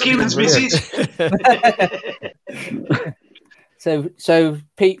 yeah. It's Kieran's missus. So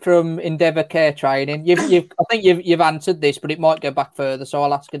Pete from Endeavour Care Training, I think you've answered this, but it might go back further, so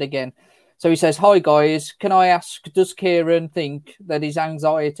I'll ask it again. So he says, "Hi guys, can I ask, does Kieran think that his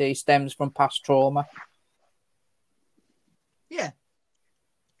anxiety stems from past trauma?" Yeah,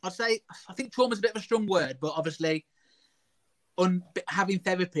 I think trauma is a bit of a strong word, but obviously, having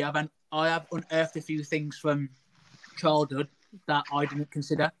therapy, I have unearthed a few things from childhood that I didn't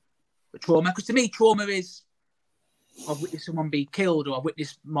consider trauma. Because to me, trauma is, I've witnessed someone be killed, or I've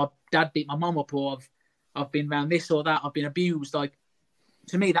witnessed my dad beat my mum up, or I've been around this or that, I've been abused. Like,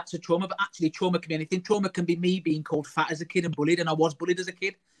 to me, that's a trauma. But actually, trauma can be anything. Trauma can be me being called fat as a kid and bullied, and I was bullied as a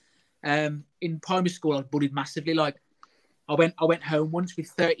kid. In primary school, I was bullied massively. Like, I went home once with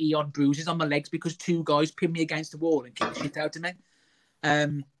 30 odd bruises on my legs because two guys pinned me against the wall and kicked the shit out of me.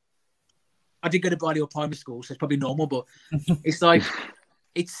 I did go to Bridal primary school, so it's probably normal, but it's like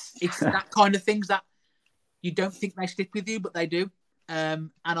it's that kind of things that you don't think they stick with you, but they do.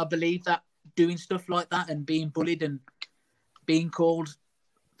 And I believe that doing stuff like that and being bullied and being called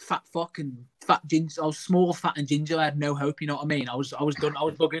fat fuck and fat ginger, I was small, fat and ginger. I had no hope. You know what I mean? I was done. I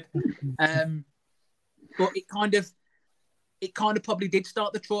was buggered. But it kind of probably did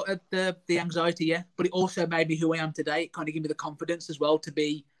start the anxiety, yeah. But it also made me who I am today. It kind of gave me the confidence as well to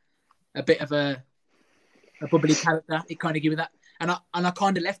be a bit of a bubbly character. It kind of gave me that. And I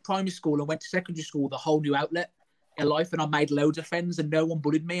kind of left primary school and went to secondary school with a whole new outlet in life, and I made loads of friends and no one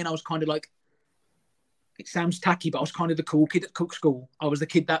bullied me. And I was kind of like, it sounds tacky, but I was kind of the cool kid at Cook School. I was the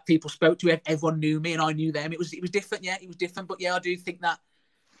kid that people spoke to. Everyone knew me and I knew them. It was different. Yeah, it was different. But yeah, I do think that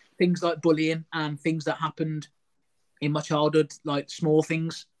things like bullying and things that happened in my childhood, like small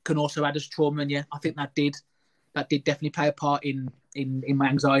things, can also add as trauma. And yeah, I think that did definitely play a part in my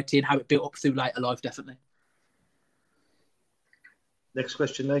anxiety and how it built up through later life, definitely. Next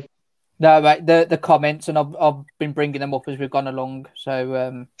question, Lee. No, right. The comments, and I've been bringing them up as we've gone along. So,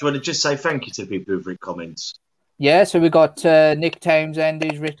 do you want to just say thank you to the people who've written comments? Yeah. So we got Nick Townsend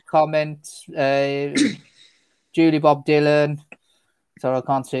who's written comments. Julie Bob Dylan. So I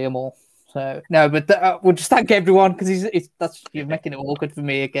can't see them all. So no, but we'll just thank everyone because you're making it awkward for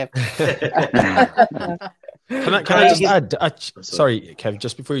me again. Can I just add? Sorry, Kev.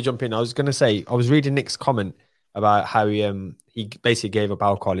 Just before you jump in, I was going to say I was reading Nick's comment about how he basically gave up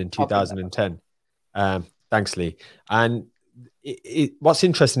alcohol in 2010. Thanks, Lee. And what's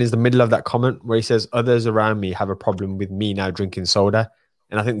interesting is the middle of that comment where he says, others around me have a problem with me now drinking soda.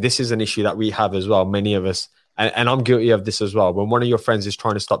 And I think this is an issue that we have as well, many of us. And I'm guilty of this as well. When one of your friends is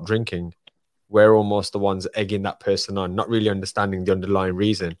trying to stop drinking, we're almost the ones egging that person on, not really understanding the underlying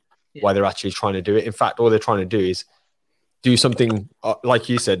reason why they're actually trying to do it. In fact, all they're trying to do is do something, like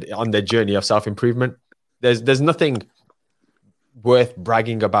you said, on their journey of self-improvement. There's nothing worth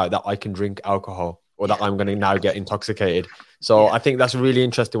bragging about that I can drink alcohol or that I'm going to now get intoxicated. So I think that's a really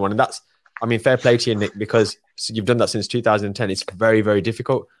interesting one. And fair play to you, Nick, because you've done that since 2010. It's very, very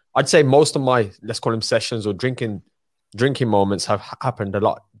difficult. I'd say most of my, let's call them sessions or drinking moments have happened a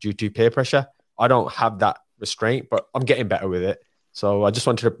lot due to peer pressure. I don't have that restraint, but I'm getting better with it. So I just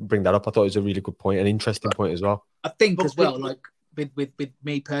wanted to bring that up. I thought it was a really good point, an interesting point as well. I think as well, like with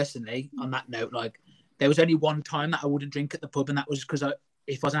me personally, on that note, like there was only one time that I wouldn't drink at the pub, and that was because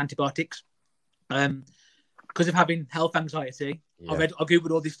if I was on antibiotics. Because of having health anxiety, I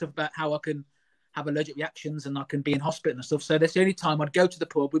googled all this stuff about how I can have allergic reactions and I can be in hospital and stuff. So that's the only time I'd go to the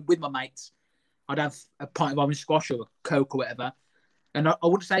pub with my mates. I'd have a pint of orange squash or a Coke or whatever. And I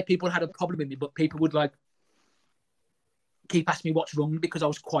wouldn't say people had a problem with me, but people would like keep asking me what's wrong because I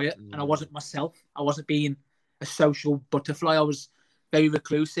was quiet and I wasn't myself. I wasn't being a social butterfly. I was very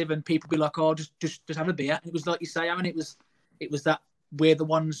reclusive, and people would be like, "Oh, just have a beer." And it was like you say, I mean, it was that we're the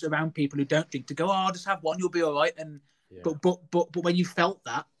ones around people who don't drink to go, "Oh, just have one, you'll be all right." And but when you felt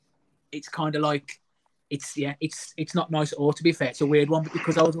that, it's kind of like it's not nice at all. To be fair, it's a weird one, but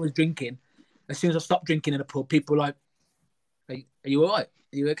because I was always drinking, as soon as I stopped drinking in a pub, people were like, "Are you all right?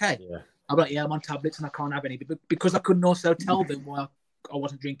 Are you okay?" Yeah. I'm like, "Yeah, I'm on tablets and I can't have any," but because I couldn't also tell them why I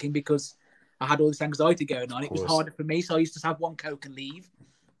wasn't drinking because I had all this anxiety going on. It was harder for me, so I used to have one Coke and leave.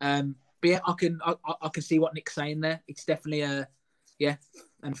 But yeah, I can see what Nick's saying there. It's definitely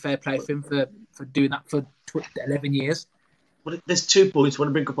and fair play for him for doing that for 11 years. Well, there's 2 points I want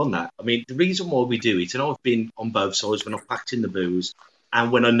to bring up on that. I mean, the reason why we do it, and I've been on both sides when I've packed in the booze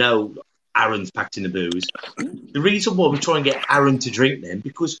and when I know Aaron's packed in the booze. The reason why we try and get Aaron to drink them,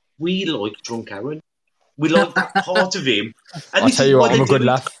 because we like drunk Aaron. We like that part of him. And I'll tell you what, I'm a good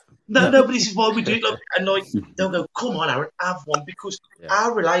laugh. No, but this is why we do it. And they'll go, "Come on, Aaron, have one," because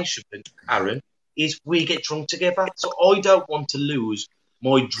our relationship, Aaron, is we get drunk together. So I don't want to lose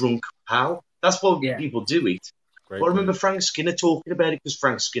my drunk pal. That's why people do it. But I remember Frank Skinner talking about it because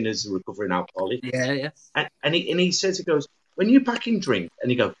Frank Skinner's a recovering alcoholic. Yeah. And he says, he goes, when you're packing drink and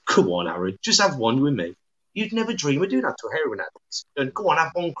you go, "Come on, Aaron, just have one with me," you'd never dream of doing that to a heroin addict. And go on,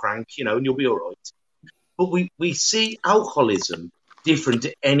 have one crank, and you'll be all right. But we see alcoholism different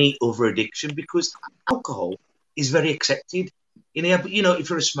to any other addiction because alcohol is very accepted. But if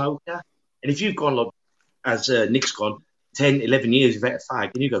you're a smoker and if you've gone, as Nick's gone, 10, 11 years without a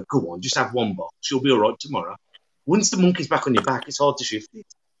fag, and you go, "Go on, just have one box, you'll be all right tomorrow." Once the monkey's back on your back, it's hard to shift it.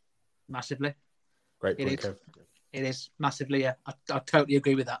 Massively. Great point, Kev. It is massively, yeah. I totally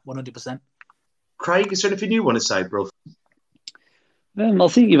agree with that, 100%. Craig, is there anything you want to say, bro? I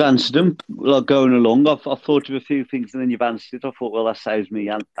think you've answered them going along. I've thought of a few things and then you've answered it. I thought, well, that saves me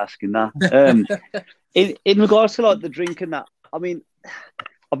asking that. In regards to the drink and that, I mean,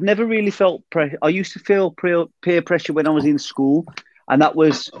 I've never really felt pressure. I used to feel peer pressure when I was in school, and that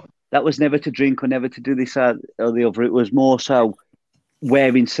was never to drink or never to do this or the other. It was more so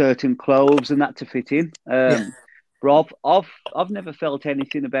wearing certain clothes and that to fit in. But I've never felt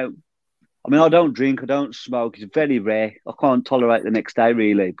anything about. I mean, I don't drink, I don't smoke. It's very rare. I can't tolerate the next day,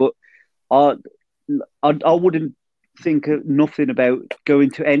 really. But I wouldn't think of nothing about going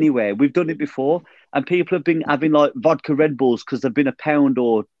to anywhere. We've done it before, and people have been having vodka Red Bulls because they've been £1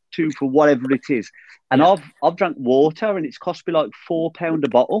 or £2 for whatever it is. And I've drank water, and it's cost me £4 a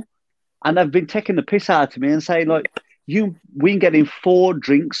bottle. And they've been taking the piss out of me and saying we can get in 4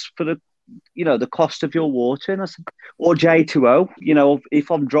 drinks for the the cost of your water. And I said, or J2O,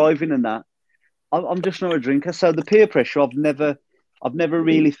 if I'm driving and that, I'm just not a drinker. So the peer pressure, I've never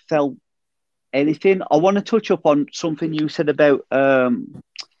really felt anything. I want to touch up on something you said about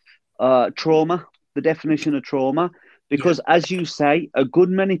trauma, the definition of trauma, because as you say, a good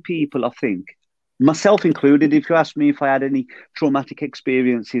many people, I think, myself included, if you ask me if I had any traumatic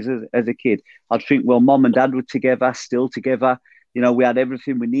experiences as a kid, I'd think, well, mom and dad were together, still together. We had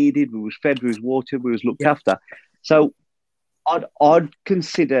everything we needed. We was fed, we was watered, we was looked after. So I'd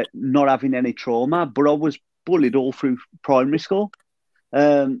consider not having any trauma, but I was bullied all through primary school.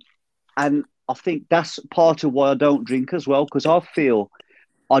 And I think that's part of why I don't drink as well, because I feel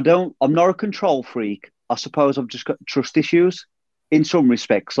I'm not a control freak. I suppose I've just got trust issues in some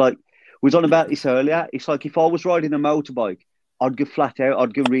respects. Like, we was on about this earlier. It's like if I was riding a motorbike, I'd go flat out,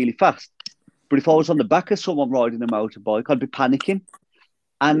 I'd go really fast. But if I was on the back of someone riding a motorbike, I'd be panicking.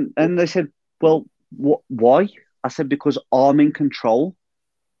 And they said, well, why? I said, because I'm in control.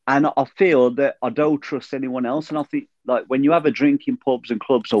 And I feel that I don't trust anyone else. And I think, like, when you have a drink in pubs and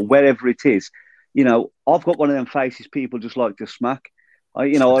clubs or wherever it is, I've got one of them faces people just like to smack.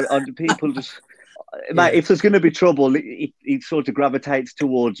 People just... Mate, if there's going to be trouble, it sort of gravitates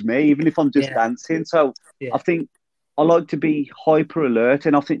towards me, even if I'm just dancing. So I think I like to be hyper alert,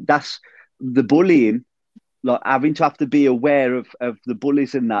 and I think that's the bullying, like having to have to be aware of the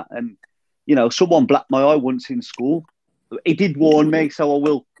bullies and that. And someone blacked my eye once in school. He did warn me, so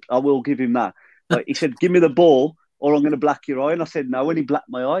I will give him that. Like, he said, "Give me the ball, or I'm going to black your eye." And I said, "No," and he blacked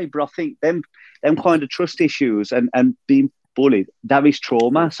my eye. But I think them kind of trust issues and being bullied, that is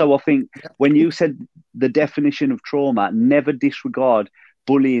trauma. So I think when you said the definition of trauma, never disregard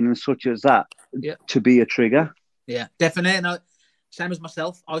bullying and such as that to be a trigger. Yeah, definitely. And same as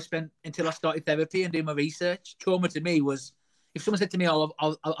myself, I spent until I started therapy and doing my research. Trauma to me was, if someone said to me, "Oh,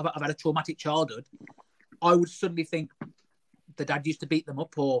 I've had a traumatic childhood," I would suddenly think the dad used to beat them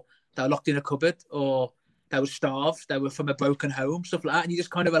up, or they were locked in a cupboard, or they were starved, they were from a broken home, stuff like that. And you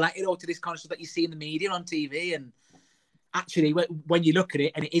just kind of relate it all to this kind of stuff that you see in the media on TV. And actually, when you look at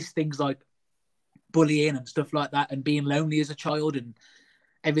it, and it is things like bullying and stuff like that, and being lonely as a child and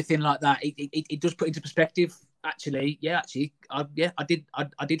everything like that, it does put into perspective. Actually, I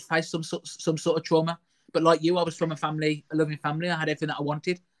did face some sort of trauma. But like you, I was from a loving family. I had everything that I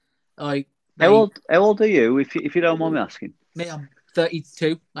wanted. How old are you, if you don't mind me asking? Me, I'm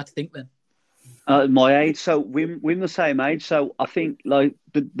 32. I think then. My age, so we're in the same age. So I think like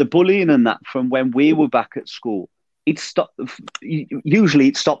the bullying and that from when we were back at school, usually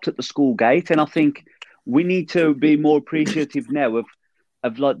it stopped at the school gate, and I think we need to be more appreciative now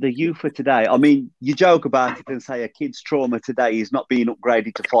of like the youth of today. I mean, you joke about it and say a kid's trauma today is not being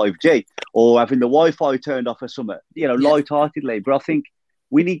upgraded to 5G or having the Wi-Fi turned off or something, light-heartedly. But I think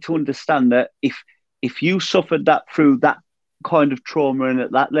we need to understand that if you suffered that through that kind of trauma and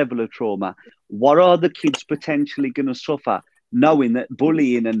at that level of trauma, what are the kids potentially going to suffer, knowing that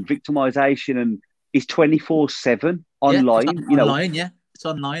bullying and victimization and is 24/7 online? Online, it's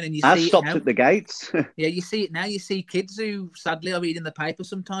online, and you see it stopped now at the gates. Yeah, you see it now. You see kids who, sadly, I read in the paper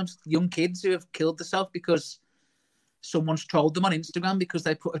sometimes, young kids who have killed themselves because someone's trolled them on Instagram because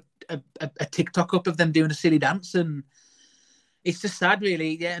they put a TikTok up of them doing a silly dance, and it's just sad,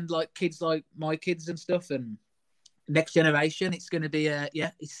 really. Yeah, and like kids like my kids and stuff, and next generation, it's going to be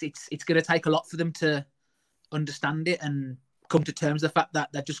it's going to take a lot for them to understand it and come to terms with the fact that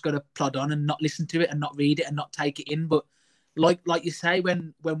they've just got to plod on and not listen to it and not read it and not take it in. But like you say,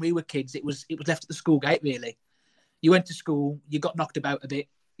 when we were kids, it was left at the school gate, really. You went to school, you got knocked about a bit,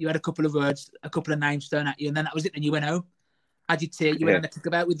 you had a couple of words, a couple of names thrown at you, and then that was it. Then you went home, had your tea, you went on a kick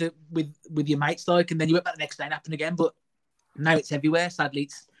about with your mates, like, and then you went back the next day and it happened again. But now it's everywhere. Sadly,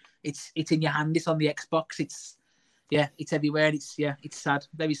 it's in your hand. It's on the Xbox. It's everywhere. And it's sad,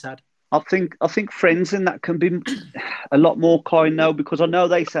 very sad. I think friends in that can be a lot more kind now, because I know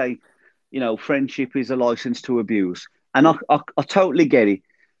they say, friendship is a license to abuse. And I totally get it.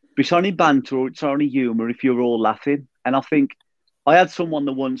 But it's only banter, or it's only humour if you're all laughing. And I think I had someone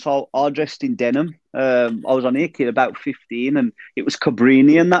that once, I dressed in denim. I was only a kid, about 15, and it was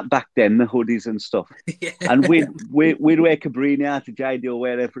Cabrini and that back then, the hoodies and stuff. Yeah. And we'd wear Cabrini out of JD or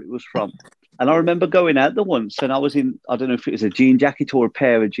wherever it was from. And I remember going out there once, and I was in, I don't know if it was a jean jacket or a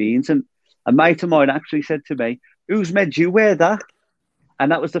pair of jeans, and a mate of mine actually said to me, "Who's made you wear that?"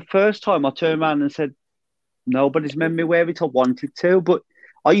 And that was the first time I turned around and said, "Nobody's made me wear it. I wanted to." But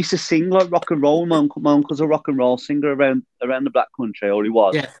I used to sing like rock and roll. My uncle's a rock and roll singer around the Black Country, or he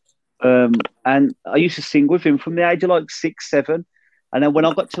was. Yeah. And I used to sing with him from the age of like 6, 7. And then when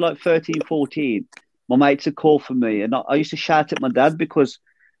I got to like 13, 14, my mates would call for me. And I used to shout at my dad because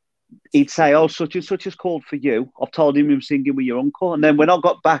he'd say, "Oh, such and such has called for you. I've told him I'm singing with your uncle." And then when I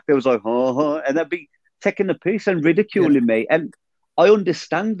got back, they was like, and they'd be taking the piss and ridiculing me. And I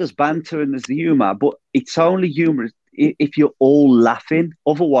understand there's banter and there's the humour, but it's only humour if you're all laughing.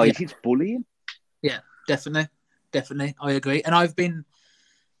 Otherwise, it's bullying. Yeah, definitely. I agree. And I've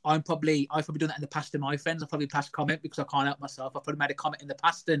probably done that in the past to my friends. I've probably passed comment because I can't help myself. I've probably made a comment in the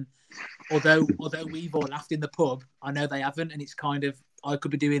past, and although we've all laughed in the pub, I know they haven't, and it's kind of, I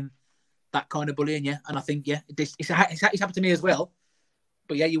could be doing that kind of bullying, yeah. And I think, yeah, it's happened to me as well.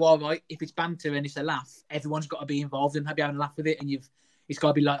 But yeah, you are right. If it's banter and it's a laugh, everyone's got to be involved and be having a laugh with it, and it's got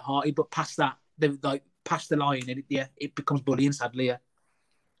to be light-hearted. But past that, past the line, it becomes bullying, sadly, yeah.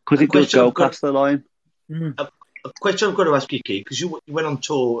 Because it does go past the line. A question I've got to ask you, Keith, because you went on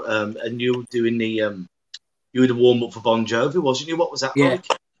tour and you were doing you were the warm up for Bon Jovi, wasn't you? What was that like?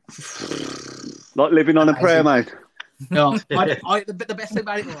 Like living on a prayer, mate. No, the best thing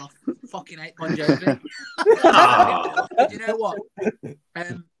about it was fucking hate Bon Jovi. But you know what?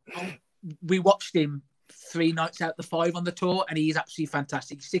 We watched him 3 nights out the 5 on the tour, and he's absolutely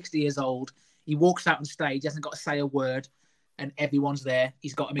fantastic. He's 60 years old. He walks out on stage, hasn't got to say a word, and everyone's there.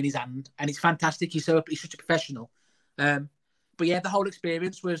 He's got him in his hand, and it's fantastic. He's such a professional. But yeah, the whole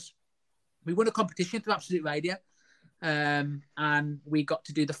experience was, we won a competition through Absolute Radio, and we got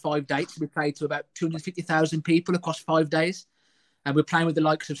to do the 5 dates. We played to about 250,000 people across 5 days, and we're playing with the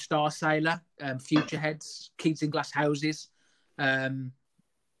likes of Star Sailor, Future Heads, Kids in Glass Houses, and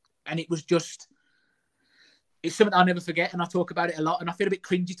it was just, it's something I'll never forget, and I talk about it a lot, and I feel a bit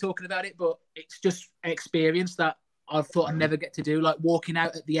cringy talking about it, but it's just an experience that I thought I'd never get to do, like walking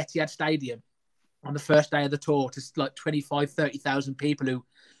out at the Etihad Stadium on the first day of the tour to like 25,000-30,000 people who,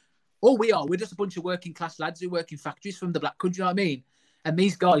 we're just a bunch of working class lads who work in factories from the Black Country, you know what I mean? And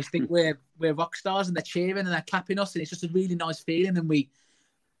these guys think we're rock stars, and they're cheering and they're clapping us, and it's just a really nice feeling. And we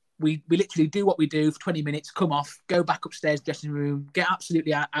literally do what we do for 20 minutes, come off, go back upstairs, dressing room, get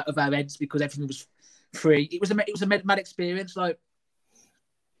absolutely out of our heads because everything was free. It was a mad experience. Like,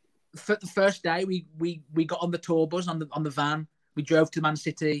 for the first day, we got on the tour bus on the van. We drove to Man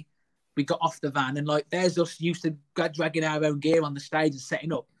City. We got off the van, and like, there's us used to dragging our own gear on the stage and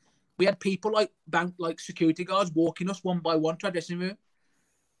setting up. We had people like security guards walking us one by one to our dressing room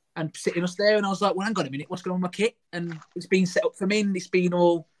and sitting us there. And I was like, well, hang on a minute, what's going on with my kit? And it's been set up for me, and it's been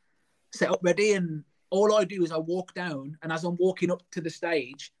all set up ready. And all I do is I walk down, and as I'm walking up to the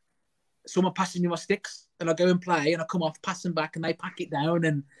stage, someone passes me my sticks, and I go and play, and I come off, pass them back, and they pack it down.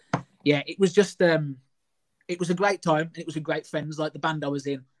 And yeah, it was just, it was a great time, and it was with great friends, like the band I was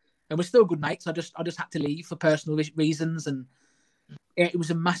in, and we're still good mates. I just had to leave for personal reasons, and yeah, it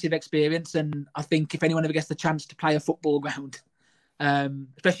was a massive experience. And I think if anyone ever gets the chance to play a football ground,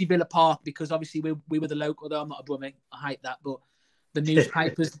 especially Villa Park, because obviously we were the local, although I'm not a Brummie, I hate that, but the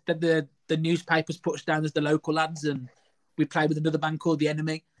newspapers, the newspapers put us down as the local lads, and we played with another band called The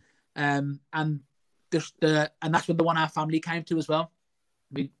Enemy, and that's when the one our family came to as well.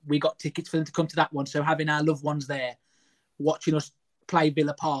 We got tickets for them to come to that one, so having our loved ones there, watching us play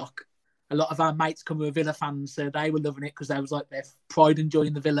Villa Park. A lot of our mates come with Villa fans, so they were loving it because they was like their pride in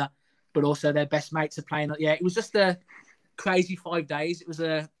joining the Villa, but also their best mates are playing. Yeah, it was just a crazy 5 days. It was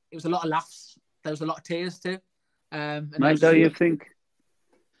a lot of laughs. There was a lot of tears too. Mate, do you think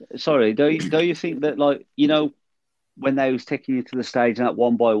that, like, you know, when they was taking you to the stage and that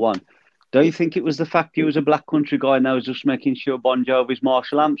one by one, do you think it was the fact you was a Black Country guy and I was just making sure Bon Jovi's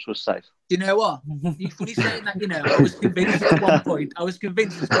Marshall amps was safe? Do you know what? You're funny saying that, you know. I was convinced at one point. I was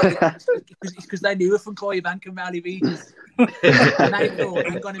convinced it's because they knew her from Cloybank and Rowley Regis. And they thought,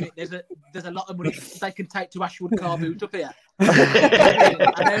 hang on a minute, there's a lot of money they can take to Ashwood Car Boot up here.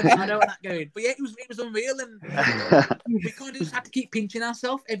 I know that going. But yeah, it was unreal, and we kind of just had to keep pinching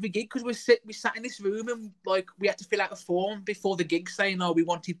ourselves every gig because we sat in this room, and like we had to fill out a form before the gig saying, we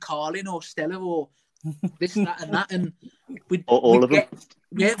wanted Carlin or Stella or this, that, and that, and we'd get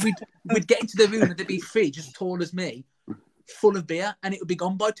into the room and there'd be 3 just tall as me, full of beer, and it would be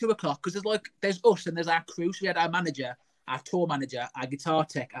gone by 2 o'clock because there's us and there's our crew. So we had our manager, our tour manager, our guitar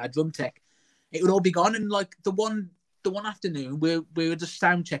tech, our drum tech. It would all be gone, and like the one afternoon we were just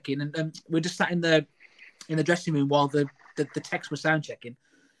sound checking, and we just sat in the dressing room while the techs were sound checking,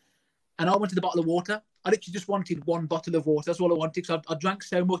 and I wanted a bottle of water. I literally just wanted 1 bottle of water. That's all I wanted, because I drank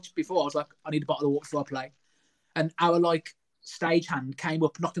so much before. I was like, I need a bottle of water before I play. And our like stage hand came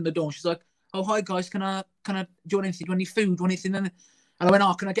up, knocked on the door, and she's like, "Oh, hi guys, can I do you want anything? Do you want any food? Do you want anything?" And I went,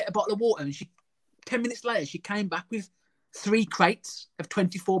 "Oh, can I get a bottle of water?" And 10 minutes later, she came back with 3 crates of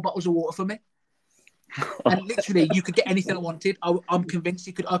 24 bottles of water for me. And literally, you could get anything I wanted. I'm convinced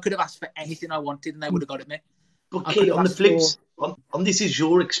I could have asked for anything I wanted, and they would have got it me. But I Kate, could've on the asked flips, on this is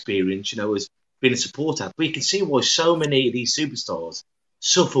your experience, as being a supporter. We can see why so many of these superstars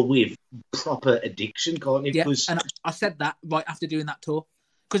suffer with proper addiction, can't you? Yeah, Because and I said that right after doing that tour,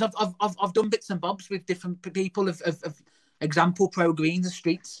 because I've done bits and bobs with different people of example pro greens,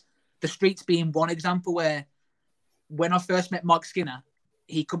 the streets being one example where when I first met Mike Skinner,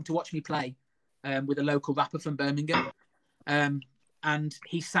 he come to watch me play with a local rapper from Birmingham, and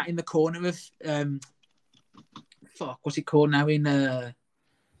he sat in the corner of what's it called now in the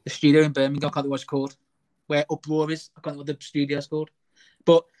studio in Birmingham? I can't think what it's called, where Uproar is. I can't think what the studio's called,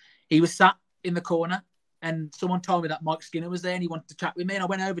 but he was sat in the corner, and someone told me that Mike Skinner was there and he wanted to chat with me, and I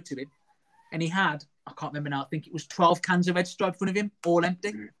went over to him, and he had, I can't remember now, I think it was 12 cans of Red Stripe in front of him, all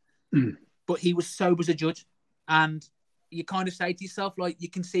empty. But he was sober as a judge. And you kind of say to yourself, like, you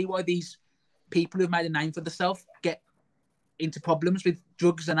can see why these people who've made a name for themselves get into problems with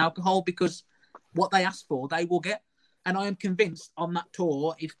drugs and alcohol, because what they ask for, they will get. And I am convinced on that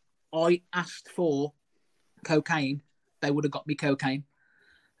tour, if I asked for cocaine, they would have got me cocaine.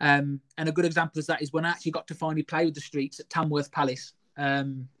 And a good example of that is when I actually got to finally play with the streets at Tamworth Palace. I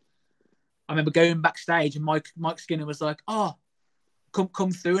remember going backstage and Mike Skinner was like, "Oh,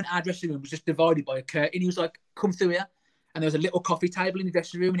 come through." And our dressing room was just divided by a curtain. He was like, "Come through here." And there was a little coffee table in the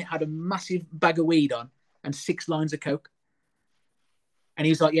dressing room, and it had a massive bag of weed on and 6 lines of coke. And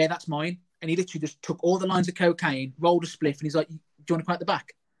he was like, "Yeah, that's mine." And he literally just took all the lines of cocaine, rolled a spliff, and he's like, "Do you want to come out the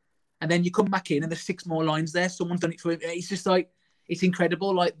back?" And then you come back in, and there's 6 more lines there. Someone's done it for him. It's just like, it's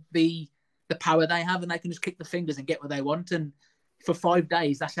incredible, like the power they have, and they can just click the fingers and get what they want. And for 5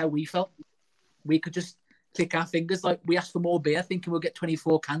 days, that's how we felt. We could just click our fingers. Like, we asked for more beer, thinking we'll get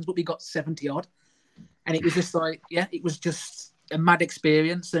 24 cans, but we got 70 odd. And it was just like, yeah, it was just a mad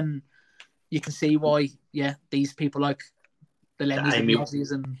experience. And you can see why, yeah, these people like the Lemmys and the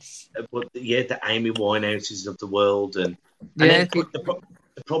Aussies and the Amy Winehouses of the world, and yeah, then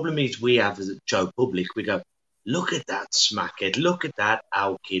the problem is we have as a Joe Public, we go, look at that smackhead, look at that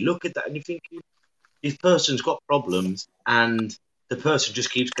alky, look at that, and you think this person's got problems, and the person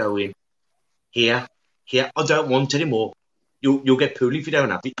just keeps going, here, I don't want any more. You'll get poorly if you don't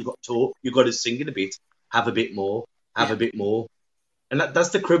have it. You've got to talk, you've got to sing it a bit, have a bit more, a bit more. And that's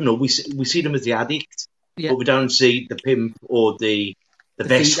the criminal. We see them as the addict, but we don't see the pimp or the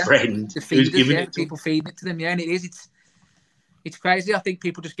best feeder, friend the feeders, who's giving it to people feeding it to them. Yeah, and it's crazy. I think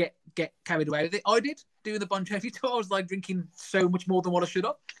people just get carried away with it. I did doing the Bon Jovi tour. I was like drinking so much more than what I should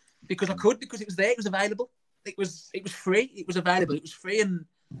have because it was there, it was available, it was free, it was available, it was free, and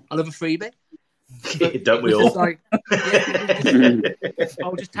I love a freebie. Don't we all? I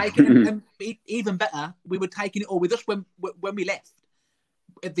was just taking it, and even better, we were taking it all with us when we left.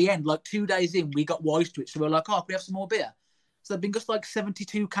 At the end, like 2 days in, we got wise to it, so we were like, "Oh, can we have some more beer?" So there'd been just like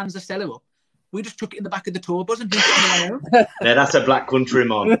 72 cans of Stella up. We just took it in the back of the tour bus and drank it on our own. Yeah, that's a black country,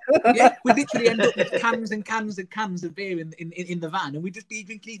 man. Yeah, we literally end up with cans and cans and cans of beer in the van, and we'd just be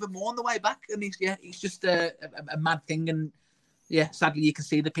drinking even more on the way back. And it's just a mad thing. And yeah, sadly, you can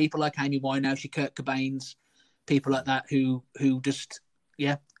see the people like Amy Winehouse, Kurt Cobain's, people like that who just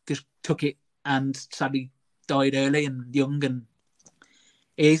took it and sadly died early and young. And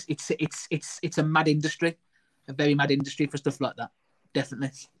it's a mad industry, a very mad industry for stuff like that.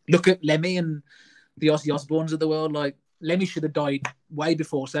 Definitely. Look at Lemmy and the Ozzy Osbournes of the world. Like, Lemmy should have died way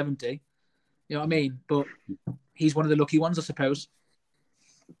before 70. You know what I mean? But he's one of the lucky ones, I suppose.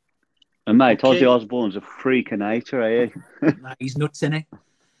 And mate, Ozzy Osbourne's a freak of nature, eh? Nah, he's nuts, isn't he?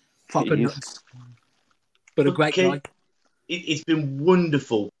 Proper nuts. But a great guy. It's been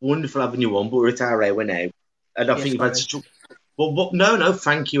wonderful having you on, but we're at our hour now. And I think you've had such a... Well, no,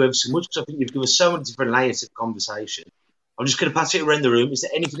 thank you ever so much, because I think you've given us so many different layers of conversation. I'm just going to pass it around the room. Is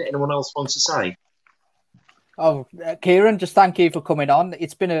there anything that anyone else wants to say? Oh, Kieran, just thank you for coming on.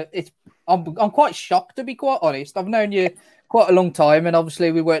 I'm quite shocked, to be quite honest. I've known you quite a long time, and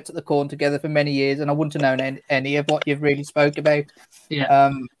obviously we worked at the Corn together for many years, and I wouldn't have known any of what you've really spoke about.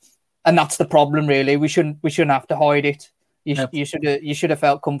 Yeah. And that's the problem, really. We shouldn't have to hide it. You should have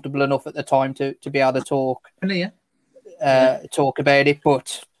felt comfortable enough at the time to be able to talk. Talk about it,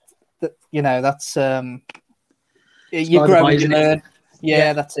 but that's. You grow and you learn.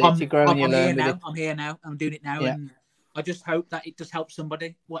 Yeah, that's it. You grow and you learn. I'm here now. I'm doing it now, and I just hope that it just helps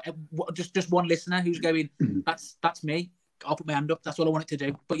somebody. Just one listener who's going, that's me. I'll put my hand up. That's all I want it to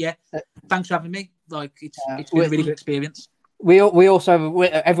do. But yeah, thanks for having me. Like, it's been a really good experience. We also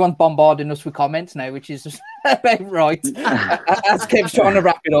everyone's bombarding us with comments now, which is about right. As Kev's trying to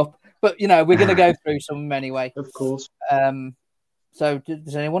wrap it up, but we're going to go through some anyway. Of course. So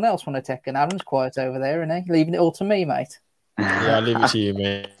does anyone else want to take an? Aaron's quiet over there, isn't he? Leaving it all to me, mate. Yeah, I'll leave it to you,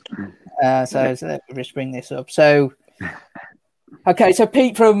 mate. So let me just bring this up. So, okay, so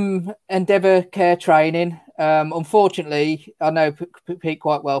Pete from Endeavour Care Training. Unfortunately, I know Pete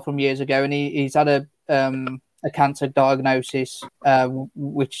quite well from years ago, and he's had a cancer diagnosis,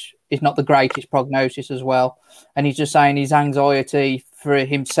 which is not the greatest prognosis as well. And he's just saying his anxiety for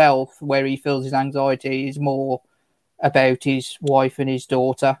himself, where he feels his anxiety is more about his wife and his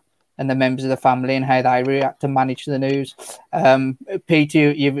daughter and the members of the family and how they react to manage the news. Pete,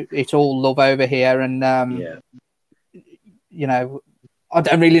 it's all love over here, and you know, I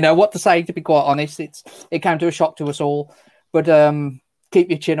don't really know what to say, to be quite honest. It came to a shock to us all, but keep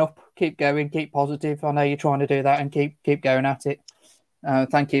your chin up, keep going, keep positive. I know you're trying to do that, and keep going at it.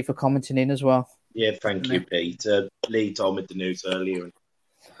 Thank you for commenting in as well. Yeah, thank you, Pete. Lee told me the news earlier, and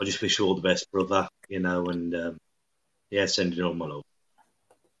I just wish you all the best, brother. You know, and sending all my love.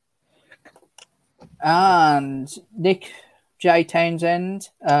 And Nick J. Townsend,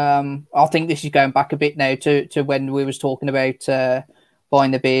 I think this is going back a bit now to when we was talking about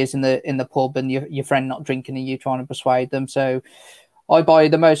buying the beers in the pub and your friend not drinking and you trying to persuade them. So I buy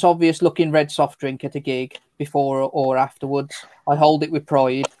the most obvious looking red soft drink at a gig before or afterwards. I hold it with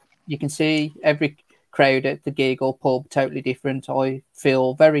pride. You can see every crowd at the gig or pub totally different. I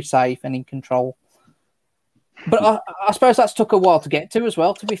feel very safe and in control. But I suppose that's took a while to get to as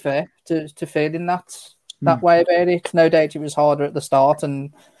well, to be fair, to feeling that way about it. No doubt it was harder at the start,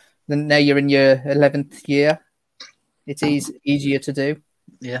 and then now you're in your 11th year. It's easier to do.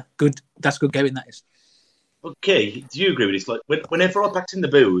 Yeah, good. That's good going, that is. Okay, do you agree with this? Like, whenever I packed in the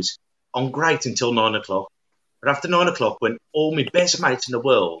booze, I'm great until 9 o'clock. But after 9 o'clock, when all my best mates in the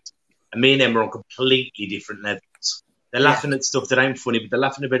world, and me and them are on completely different levels, they're laughing at stuff that ain't funny, but they're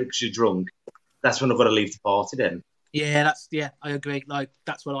laughing about it because you're drunk. That's when I've got to leave the party then. Yeah, I agree. Like,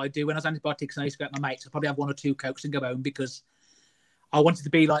 that's what I do. When I was antibiotics and I used to go out with my mates, I'd probably have 1 or 2 Cokes and go home because I wanted to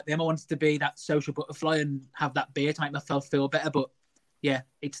be like them. I wanted to be that social butterfly and have that beer to make myself feel better. But yeah,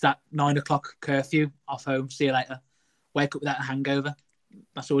 it's that 9 o'clock curfew, off home, see you later. Wake up without a hangover.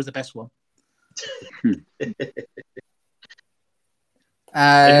 That's always the best one.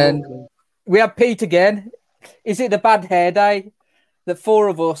 And we have Pete again. Is it a bad hair day that 4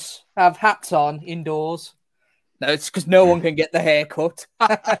 of us have hats on indoors? No, it's because no one can get the hair cut.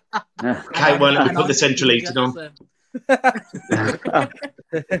 Okay, well, let me put the central heating on.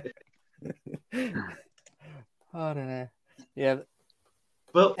 I don't know. Yeah.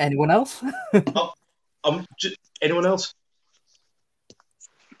 Well, anyone else? Anyone else?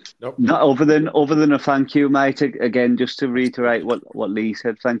 Nope. Not other than a thank you, mate. Again, just to reiterate what Lee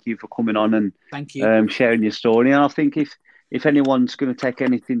said, thank you for coming on and thank you. Sharing your story. And I think if anyone's going to take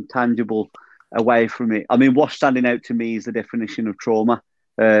anything tangible away from it, I mean, what's standing out to me is the definition of trauma.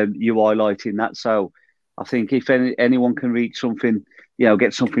 You highlighting that, so I think if anyone can reach something,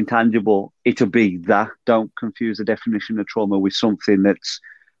 get something tangible, it'll be that. Don't confuse the definition of trauma with something that's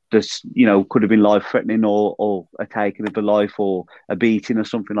could have been life-threatening or a taking of a life or a beating or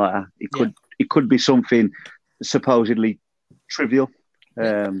something like that. It could be something supposedly trivial.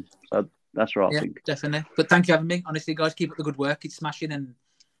 So that's what I think. Definitely. But thank you for having me. Honestly, guys, keep up the good work. It's smashing. And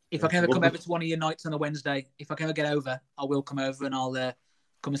if I can ever come over to one of your nights on a Wednesday, if I can ever get over, I will come over and I'll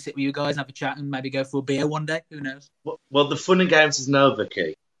come and sit with you guys and have a chat and maybe go for a beer one day. Who knows? Well, the fun and games is over,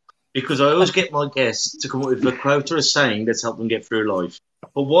 Key. Because I always get my guests to come up with a quote or a saying that's helped them get through life.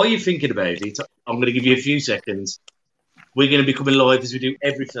 But while you're thinking about it, I'm going to give you a few seconds. We're going to be coming live as we do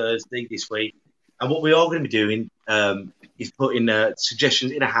every Thursday this week. And what we are going to be doing is putting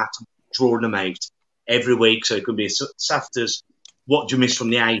suggestions in a hat, drawing them out every week. So it could be as soft as what do you miss from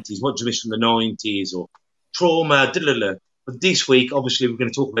the 80s, what do you miss from the 90s, or trauma, But this week, obviously, we're going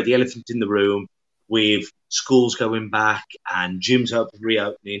to talk about the elephant in the room with schools going back and gyms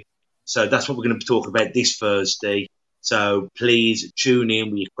reopening. So that's what we're going to be talking about this Thursday. So please tune in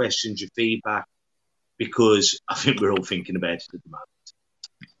with your questions, your feedback, because I think we're all thinking about it at the moment.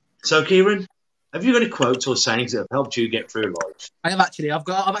 So, Kieran, have you got any quotes or sayings that have helped you get through life? I have actually. I've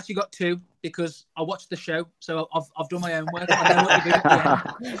actually got 2 because I watched the show, so I've done my own work. I know what you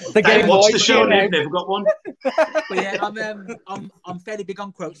do. I watched the show and I've never got one. But yeah, I'm fairly big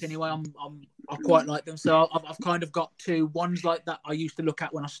on quotes anyway. I quite like them, so I've kind of got 2. One's like that I used to look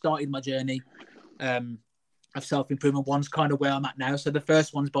at when I started my journey of self-improvement. One's kind of where I'm at now. So the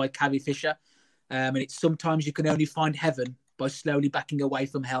first one's by Carrie Fisher, and it's sometimes you can only find heaven by slowly backing away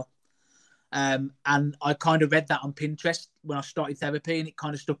from hell. And I kind of read that on Pinterest when I started therapy, and it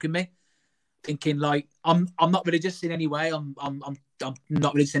kind of stuck in me. Thinking like I'm not religious in any way. I'm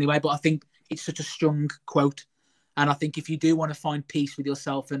not religious anyway, but I think it's such a strong quote. And I think if you do want to find peace with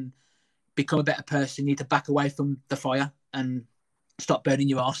yourself and become a better person, you need to back away from the fire and stop burning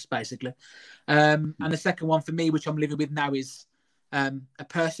your arse, basically. And the second one for me, which I'm living with now, is a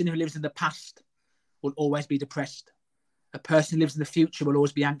person who lives in the past will always be depressed. A person who lives in the future will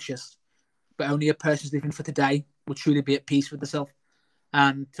always be anxious. But only a person who's living for today will truly be at peace with themselves.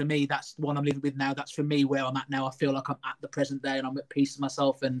 And for me, that's the one I'm living with now. That's for me where I'm at now. I feel like I'm at the present day and I'm at peace with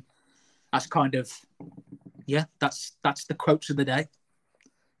myself. And that's kind of, yeah, that's the quotes of the day.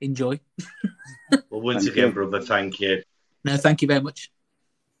 Enjoy. Well, once again, brother, thank you. No, thank you very much.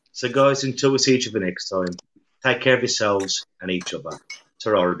 So, guys, until we see each other next time, take care of yourselves and each other.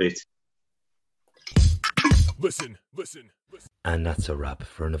 Ta-ra a bit. Listen. And that's a wrap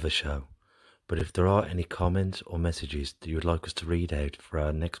for another show. But if there are any comments or messages that you would like us to read out for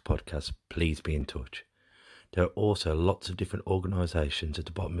our next podcast, please be in touch. There are also lots of different organisations at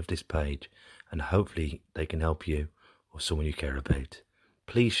the bottom of this page, and hopefully they can help you or someone you care about.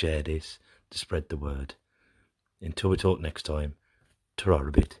 Please share this to spread the word. Until we talk next time, ta-ra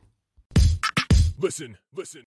a bit. Listen.